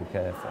don't particularly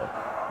care for.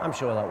 I'm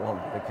sure that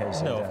won't be the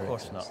case. No, of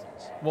course not.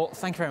 Well,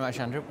 thank you very much,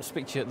 Andrew. We'll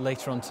speak to you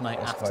later on tonight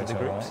after the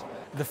groups.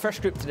 Right. The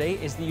first group today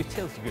is the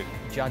utility group,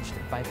 judged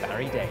by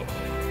Barry Day.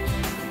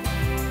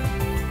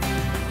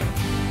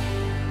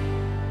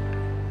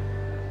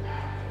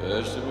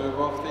 First to move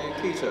off the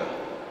Akita.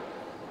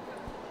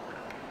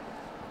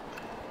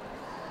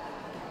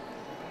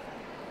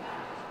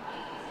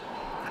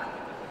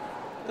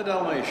 The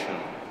Dalmatian.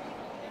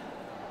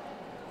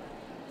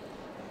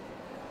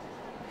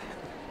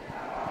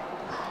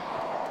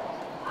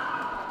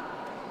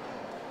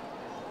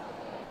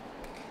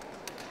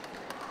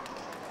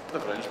 The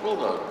French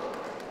Bulldog.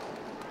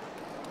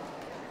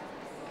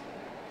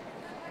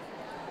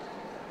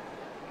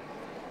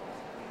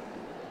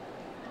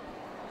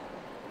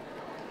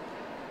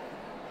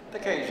 The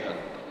Cajun.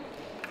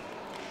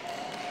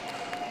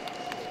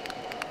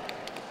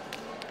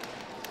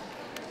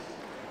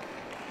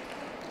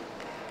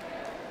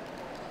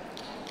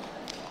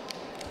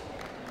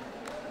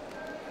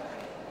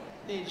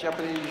 The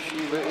Japanese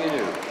Shiba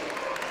Inu.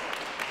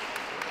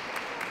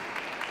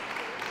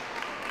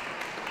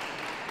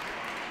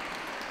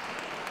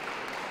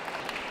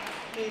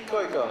 The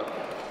Koikan.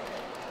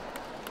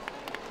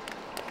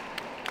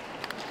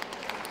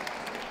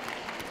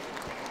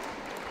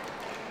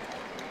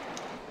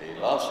 The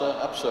Lhasa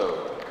Apso.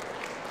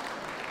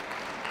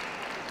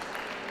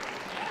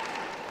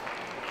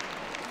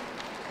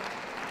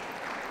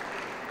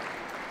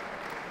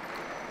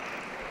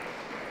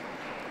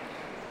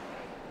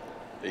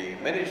 The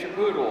Miniature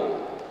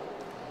Poodle.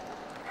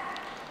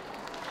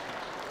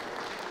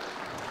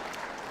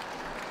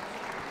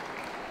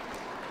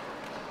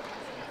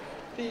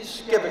 The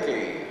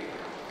Skibberkey.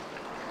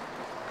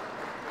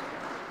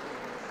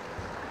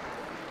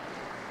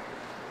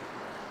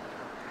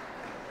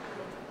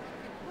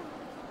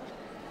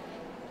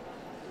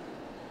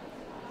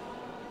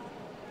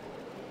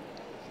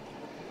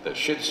 The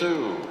Shih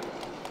Tzu.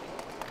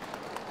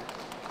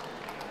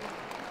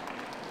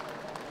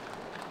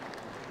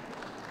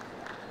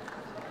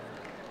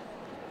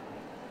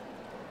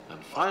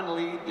 And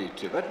finally, the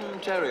Tibetan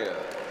Terrier.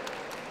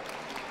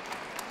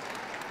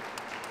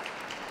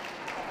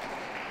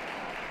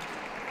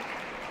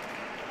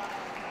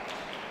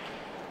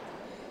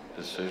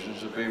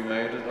 Decisions have been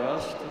made at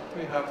last.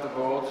 We have the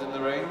boards in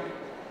the ring.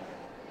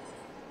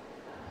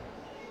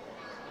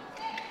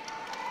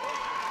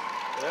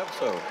 The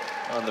Apso.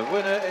 And the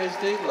winner is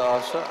the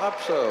Lhasa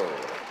Apso.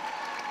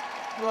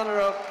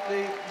 Runner-up,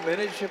 the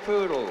Miniature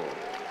Poodle.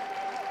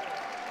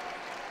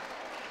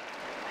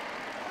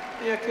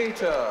 The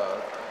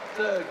Akita,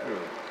 third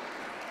group.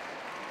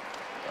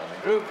 And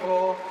in group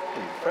 4,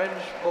 the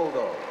French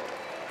Bulldog.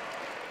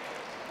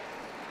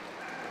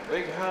 A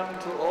big hand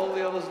to all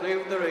the others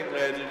leaving the ring,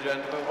 ladies and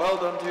gentlemen. Well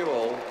done to you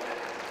all.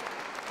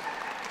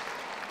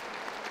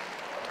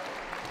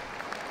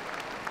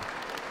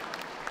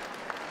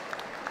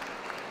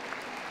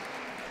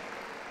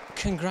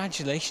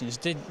 Congratulations.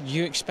 Did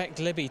you expect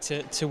Libby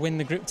to win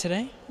the group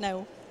today?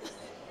 No.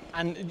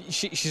 And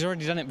she's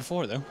already done it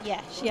before, though?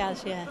 Yeah, she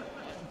has, yeah.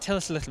 Tell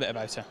us a little bit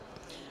about her.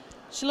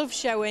 She loves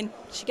showing.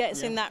 She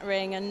gets in that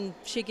ring and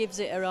she gives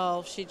it her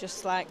all. She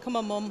just like, come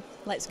on, Mum,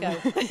 let's go.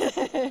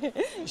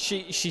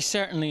 She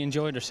certainly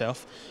enjoyed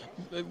herself.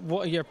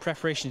 What are your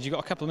preparations? You've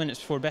got a couple of minutes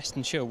before Best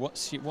in Show.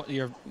 What are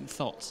your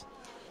thoughts?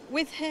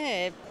 With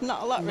her,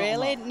 not a lot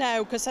really.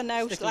 No, because I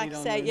know, like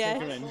I say,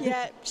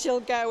 yeah, she'll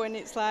go and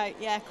it's like,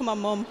 yeah, come on,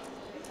 Mum,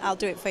 I'll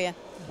do it for you.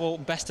 Well,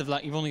 best of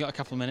luck. You've only got a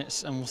couple of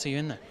minutes and we'll see you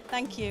in there.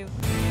 Thank you.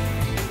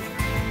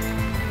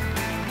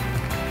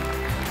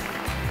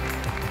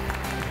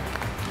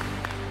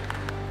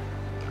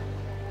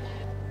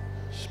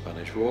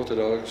 Spanish Water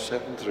Dog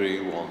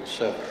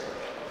 7317.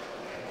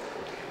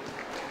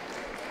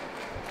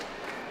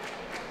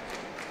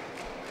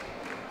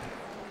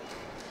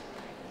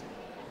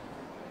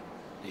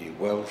 The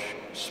Welsh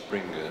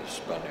Springer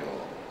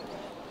Spaniel.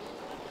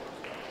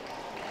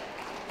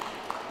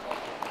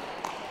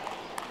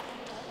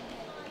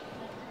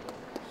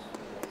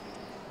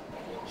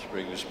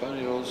 Springer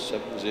Spaniel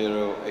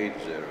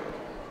 7080.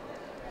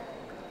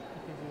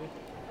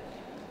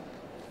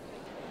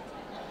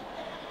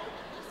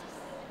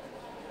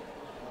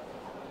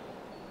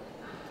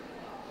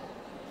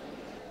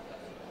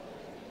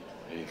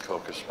 A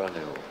Cocker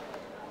Spaniel.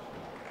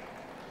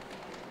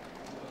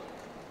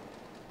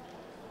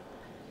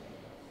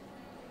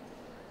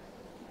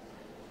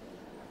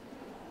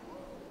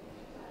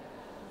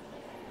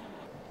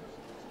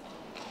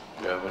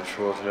 German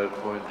short-haired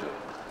pointer.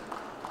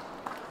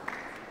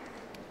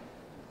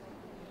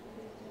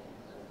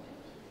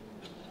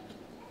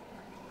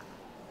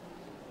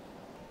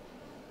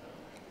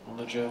 And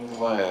the German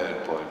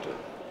wire-haired pointer.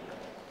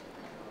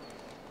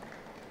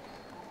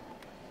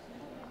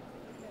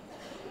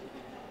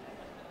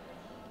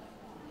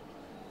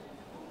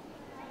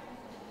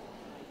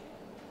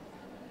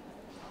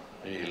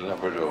 The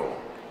Labrador.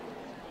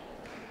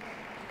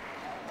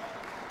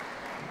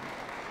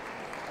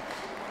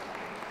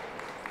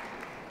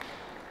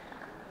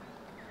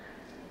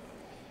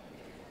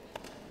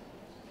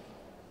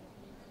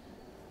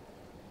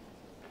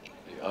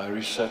 The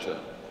Irish Setter.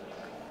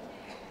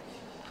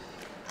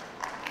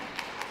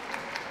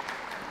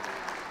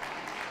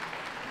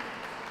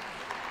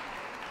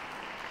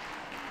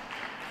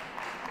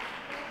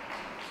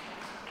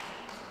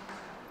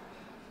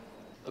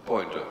 The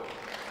Pointer.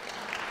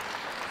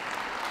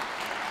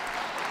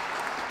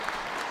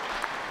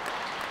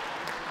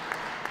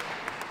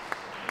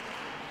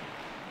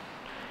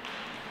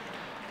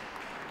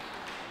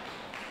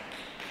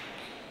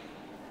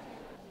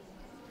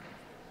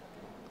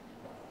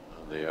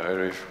 The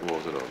Irish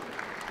Water Dog.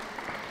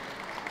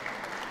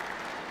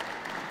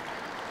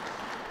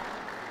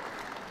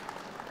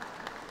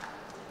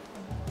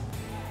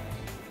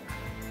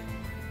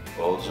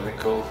 Balls have been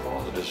called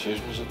for, the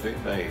decisions have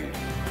been made.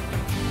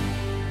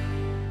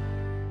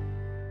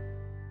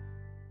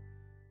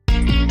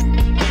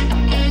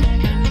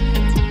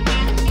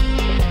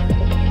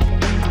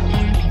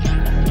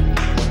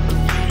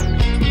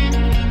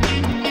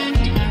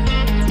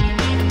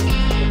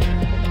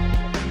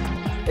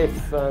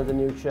 If the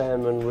new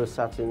chairman was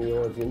sat in the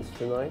audience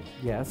tonight,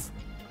 yes,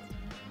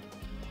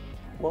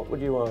 what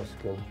would you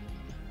ask him?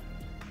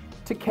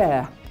 to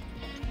care.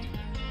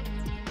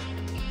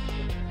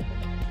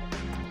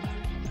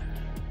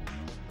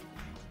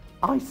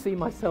 I see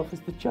myself as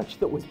the judge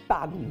that was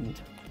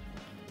banned.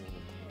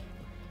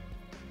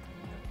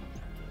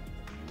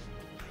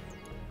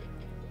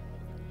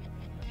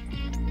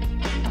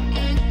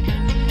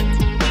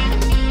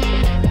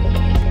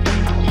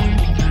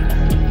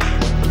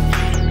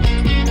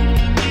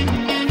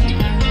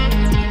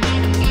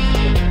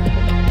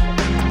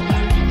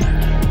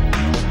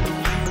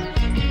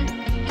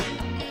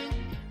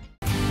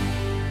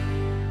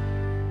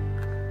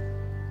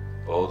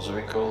 Balls have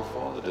been called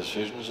for, the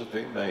decisions have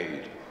been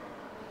made.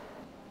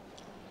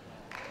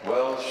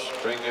 Welsh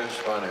Springer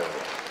Spaniel.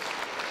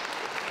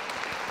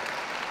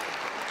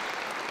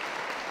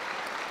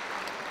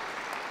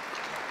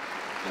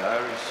 The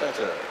Irish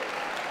Setter.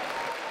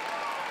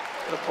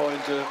 The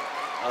Pointer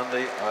and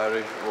the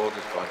Irish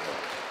Water Spaniel.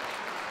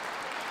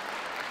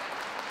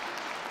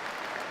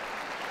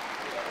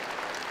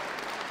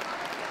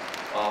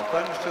 Our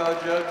thanks to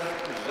our judge,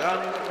 Mrs.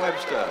 Anne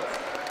Webster.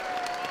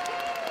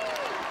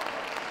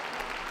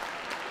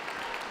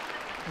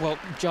 Well,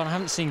 John, I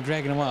haven't seen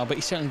Greg in a while, but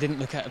he certainly didn't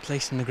look out of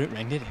place in the group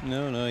ring, did he?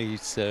 No,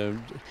 he's had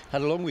a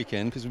long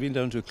weekend because we've been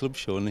down to a club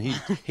show and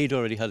he'd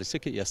already had a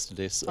ticket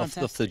yesterday off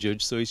the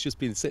judge, so he's just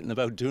been sitting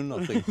about doing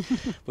nothing.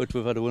 But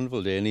we've had a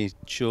wonderful day and he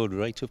showed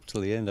right up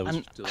till the end.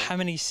 And how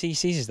many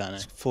CCs is that now?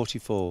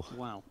 44.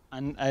 Wow.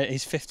 And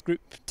his fifth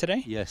group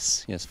today?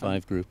 Yes,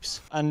 5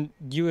 groups. And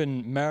you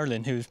and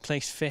Merlin, who's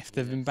placed fifth,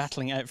 have been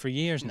battling it out for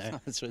years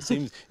now. That's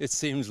right. It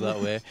seems that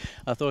way.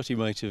 I thought he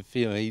might have,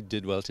 he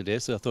did well today,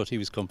 so I thought he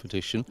was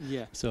competition.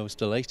 Yeah. So I was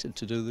delighted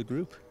to do the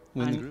group,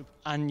 win the group.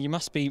 And you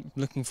must be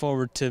looking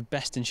forward to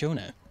Best in Show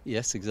now.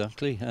 Yes,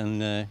 exactly.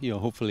 And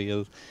hopefully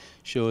he'll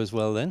show as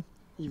well then.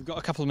 You've got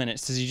a couple of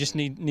minutes. Does he just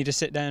need to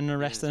sit down and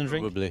rest and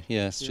drink? Probably,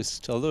 yes. Yeah.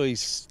 Just although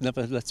he's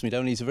never lets me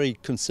down, he's a very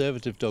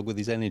conservative dog with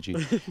his energy.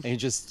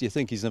 And you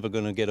think he's never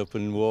going to get up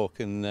and walk,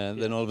 and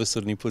then all of a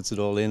sudden he puts it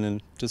all in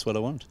and does what I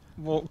want.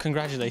 Well,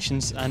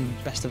 congratulations and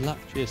best of luck.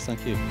 Cheers,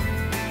 thank you.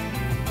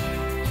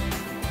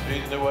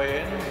 Leading the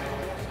way in,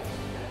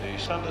 the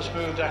Santa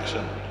Smooth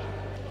Dachshund.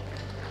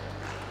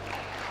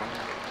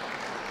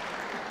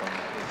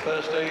 From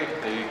Thursday,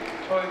 the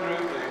toy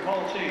group, the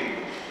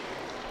Maltese.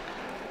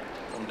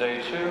 From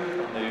day 2,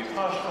 from the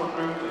pastoral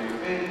group, the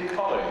Big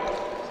Collie.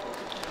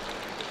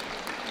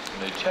 From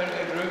the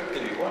Terrier group,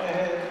 the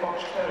Wire-haired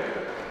Fox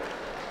Terrier.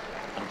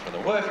 And from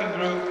the working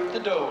group, the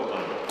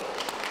Doberman.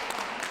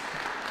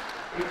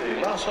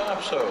 The Lhasa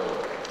Apso.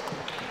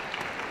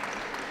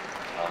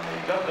 And the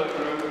Dudler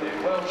group, the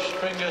Welsh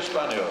Springer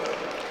Spaniel.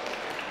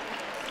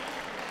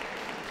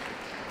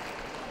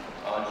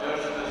 Our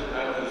judge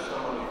has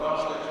someone with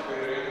vast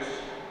experience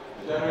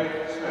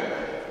Derek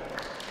Smith.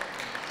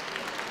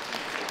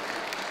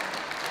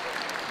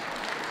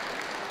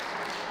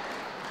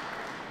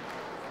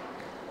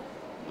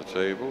 The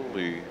table,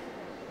 the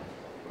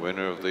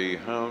winner of the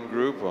Hound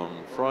Group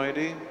on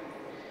Friday,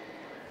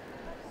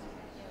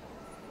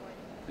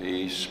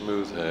 the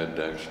smooth-haired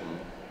Dachshund.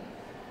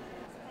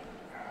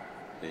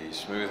 The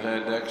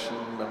smooth-haired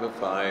Dachshund, number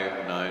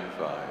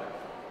 595.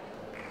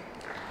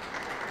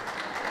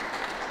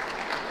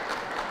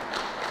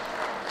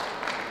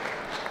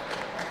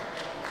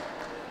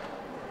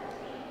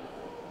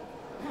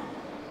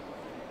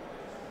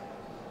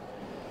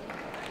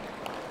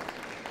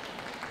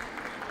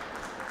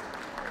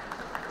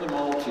 The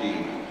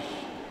Maltese,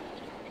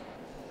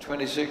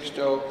 26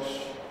 dogs,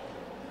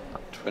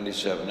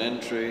 27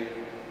 entry,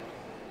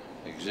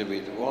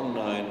 exhibit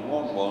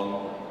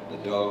 1911, the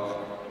dog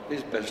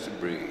is best of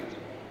breed.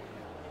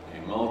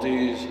 The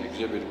Maltese,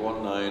 exhibit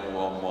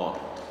 1911.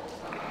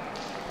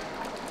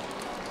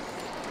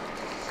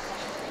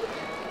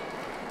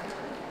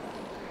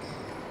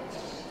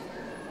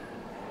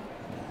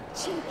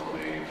 The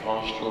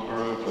pastoral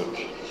group at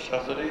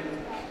Saturday.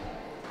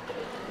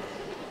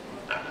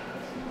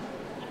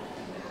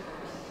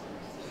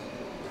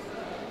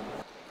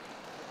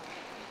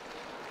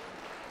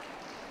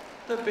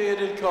 The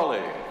bearded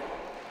collie.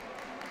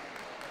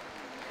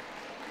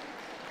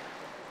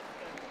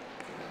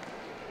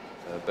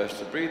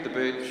 Best of breed, the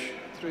bitch,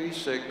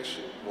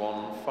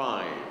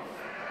 3615.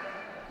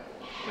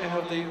 We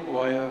have the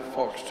wire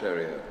fox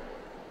terrier.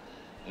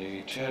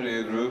 The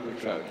terrier group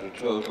attracted a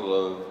total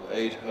of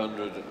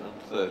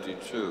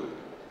 832.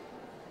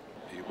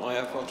 The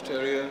wire fox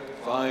terrier,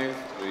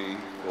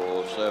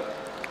 5347.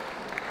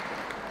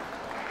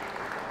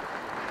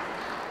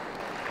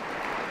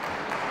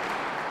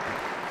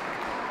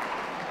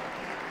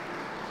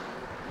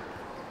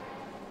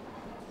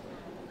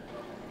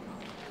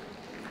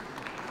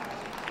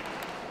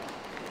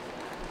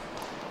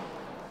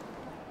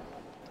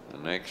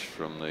 Next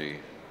from the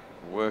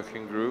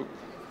working group,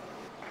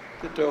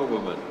 the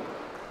Doberman.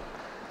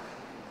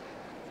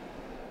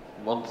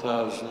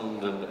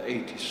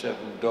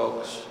 1,087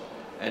 dogs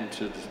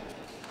entered.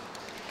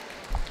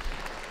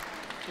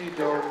 The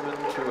Doberman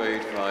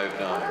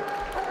 2859.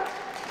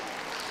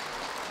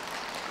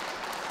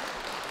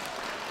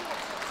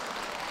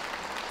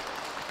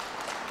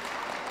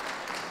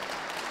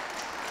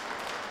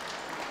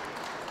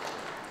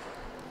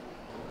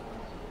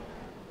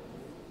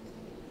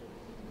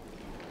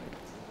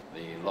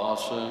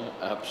 Lhasa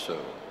Apso,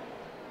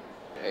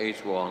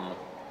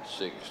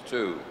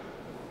 8162.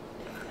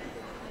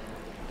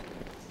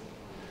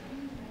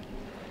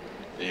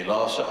 The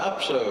Lhasa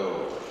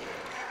Apso.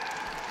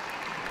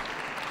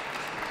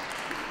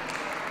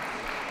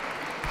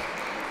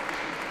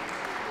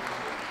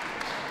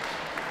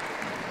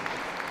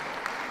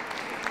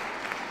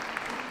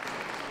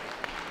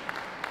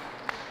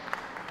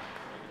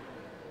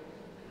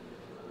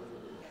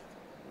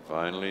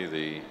 Finally,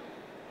 the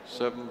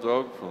seventh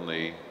dog from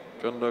the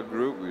gun dog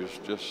group we've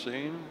just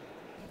seen.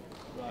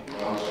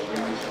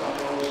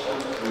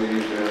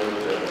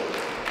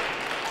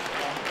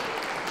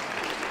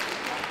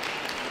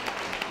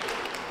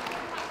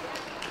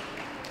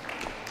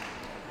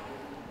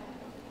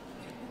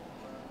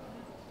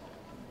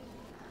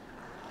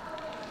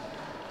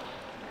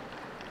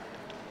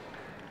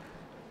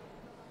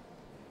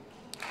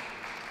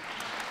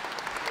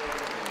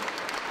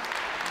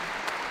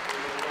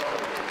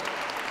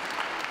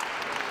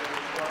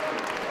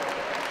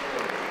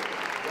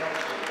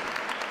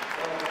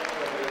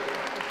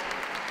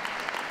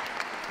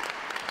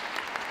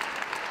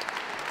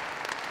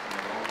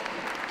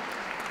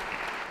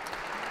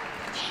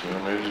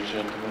 Soon, ladies and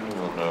gentlemen,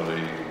 we'll know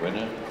the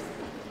winner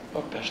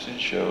of Best in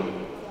Show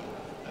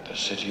at the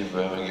City of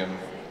Birmingham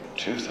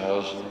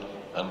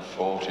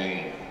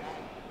 2014.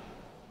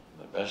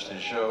 The Best in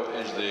Show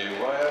is the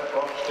Wire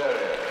Fox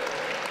Terrier.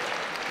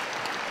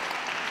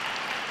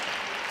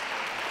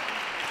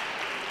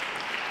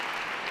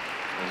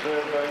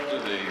 Reserved back to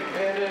the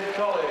bearded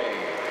collie.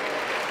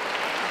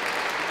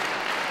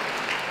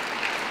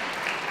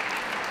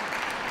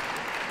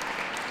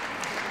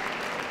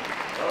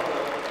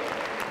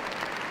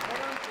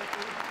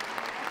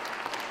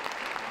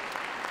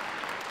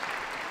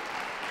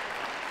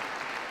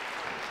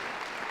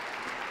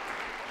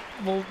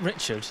 Well,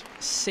 Richard,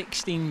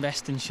 16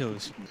 Best in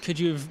Shows. Could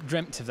you have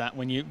dreamt of that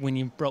when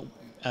you brought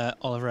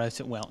Oliver out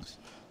at Wells?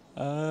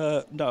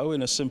 No,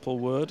 in a simple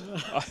word.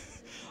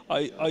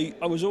 I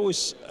was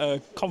always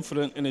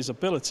confident in his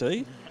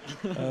ability,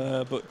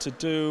 but to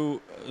do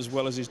as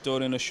well as he's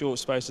done in a short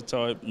space of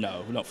time,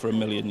 no, not for a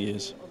million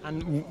years.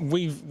 And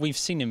we've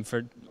seen him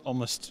for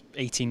almost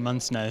 18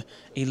 months now.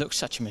 He looks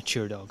such a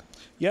mature dog.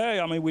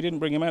 Yeah, I mean, we didn't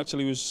bring him out till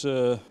he was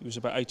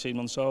about 18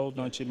 months old,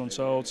 19 months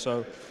old,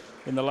 so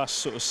in the last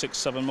sort of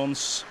 6-7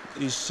 months,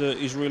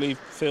 he's really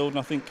filled, and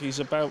I think he's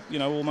about,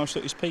 almost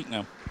at his peak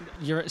now.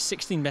 You're at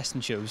 16 Best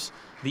in Shows.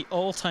 The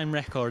all-time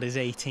record is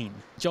 18.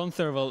 John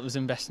Thurville was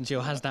in Best in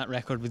Show, has that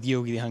record with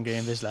Yogi the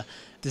Hungarian Vizsla.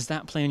 Does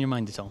that play on your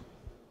mind at all?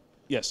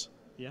 Yes.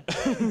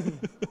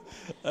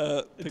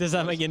 Yeah. Does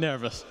that make you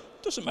nervous?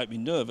 Doesn't make me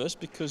nervous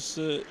because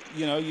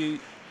you know you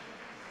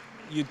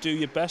do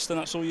your best and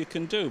that's all you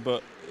can do.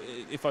 But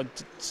if I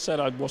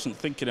said I wasn't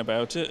thinking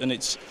about it and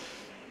it's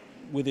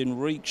within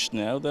reach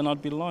now, then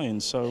I'd be lying.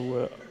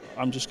 So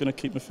I'm just going to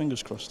keep my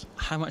fingers crossed.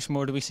 How much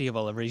more do we see of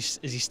Oliver? Is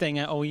he staying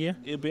out all year?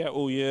 He'll be out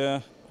all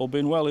year. All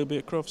being well, he'll be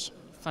at Crufts.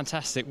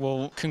 Fantastic.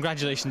 Well,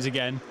 congratulations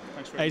again.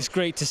 Thanks very It's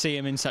great to see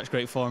him in such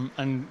great form,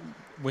 and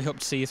we hope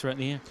to see you throughout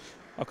the year.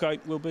 OK,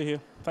 we'll be here.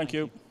 Thank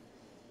you.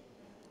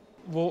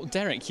 Well,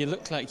 Derek, you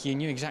look like you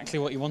knew exactly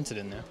what you wanted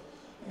in there.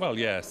 Well,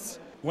 yes.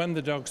 When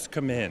the dogs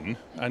come in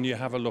and you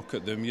have a look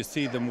at them, you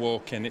see them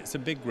walk in, it's a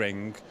big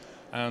ring,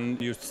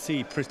 and you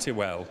see pretty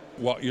well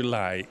what you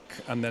like,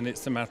 and then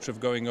it's a matter of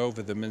going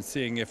over them and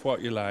seeing if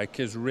what you like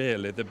is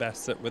really the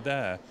best that were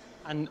there.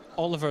 And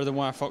Oliver, the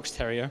Wire Fox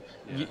Terrier,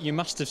 you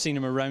must have seen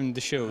him around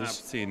the shows. I've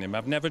seen him.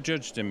 I've never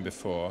judged him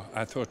before.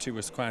 I thought he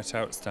was quite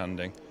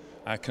outstanding.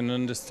 I can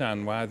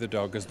understand why the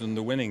dog has done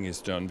the winning he's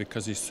done,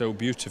 because he's so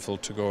beautiful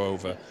to go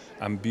over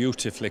and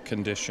beautifully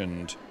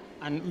conditioned.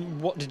 And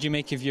what did you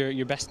make of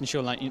your best in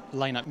show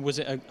lineup? Was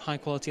it a high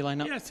quality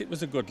lineup? Yes, it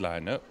was a good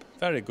lineup,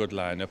 very good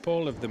lineup.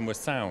 All of them were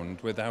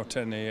sound without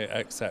any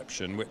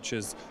exception, which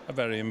is a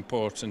very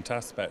important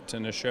aspect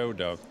in a show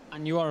dog.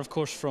 And you are, of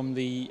course, from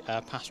the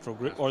pastoral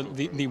group, or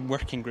the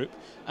working group,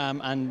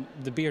 and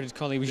the bearded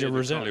collie was your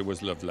reserve. The collie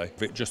was lovely.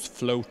 It just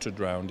floated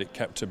round. It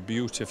kept a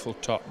beautiful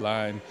top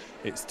line.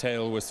 Its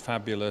tail was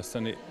fabulous,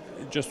 and it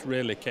just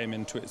really came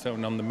into its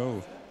own on the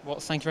move. Well,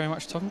 thank you very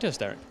much for talking to us,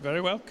 Derek. Very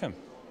welcome.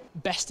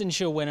 Best in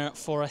show winner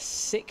for a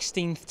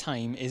 16th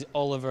time is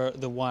Oliver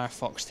the Wire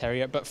Fox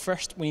Terrier. But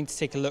first, we need to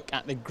take a look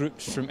at the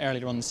groups from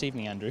earlier on this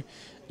evening, Andrew.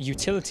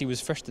 Utility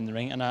was first in the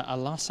ring, and a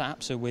Lhasa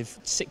Apso with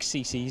 6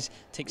 cc's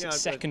takes its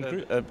second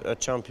group. A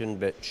champion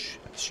bitch.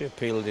 She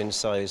appealed in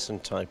size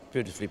and type,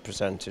 beautifully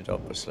presented,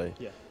 obviously.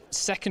 Yeah.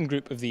 Second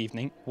group of the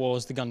evening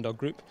was the Gundog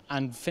group,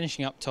 and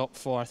finishing up top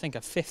for, I think, a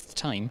 5th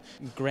time,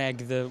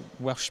 Greg the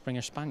Welsh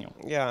Springer Spaniel.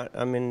 Yeah,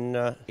 I mean,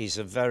 he's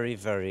a very,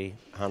 very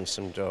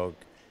handsome dog.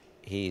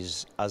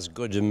 He's as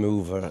good a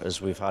mover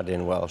as we've had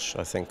in Welsh,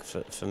 I think,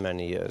 for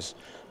many years.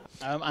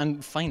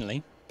 And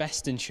finally,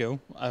 best in show,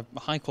 a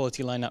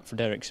high-quality lineup for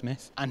Derek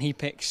Smith, and he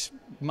picks,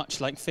 much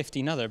like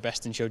 15 other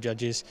best in show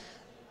judges,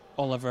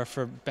 Oliver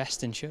for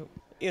best in show.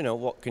 You know,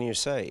 what can you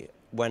say?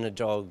 When a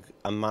dog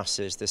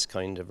amasses this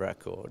kind of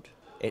record,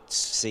 it's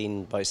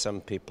seen by some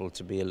people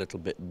to be a little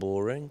bit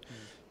boring.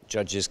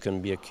 Judges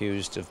can be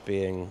accused of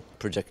being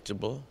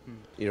predictable.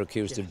 You're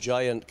accused of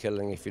giant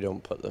killing if you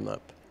don't put them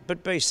up.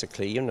 But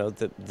basically, you know,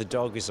 the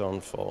dog is on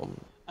form.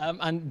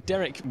 And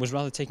Derek was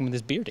rather taken with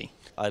his beardy.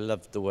 I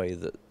loved the way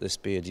that this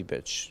beardy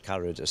bitch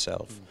carried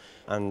herself.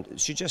 And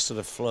she just sort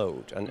of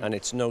flowed. And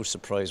it's no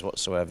surprise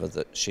whatsoever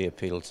that she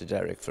appealed to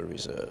Derek for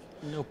reserve.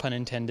 No pun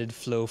intended,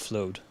 Flo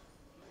flowed.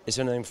 Is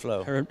her name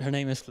Flo? Her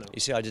name is Flo. You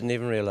see, I didn't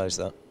even realise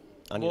that.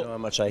 And you know how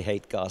much I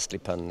hate ghastly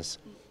puns.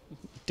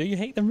 Do you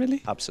hate them,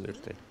 really?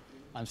 Absolutely.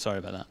 I'm sorry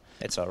about that.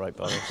 It's all right,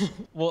 Boris.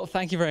 Well,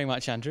 thank you very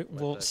much, Andrew.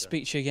 We'll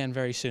speak to you again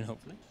very soon,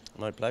 hopefully.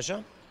 My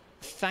pleasure.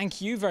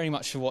 Thank you very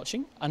much for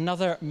watching.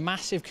 Another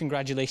massive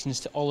congratulations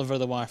to Oliver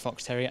the Wire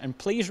Fox Terrier, and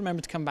please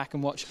remember to come back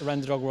and watch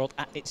Around the Dog World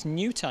at its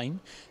new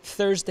time,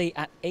 Thursday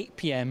at 8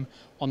 p.m.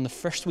 on the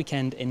first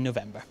weekend in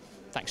November.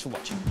 Thanks for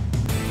watching.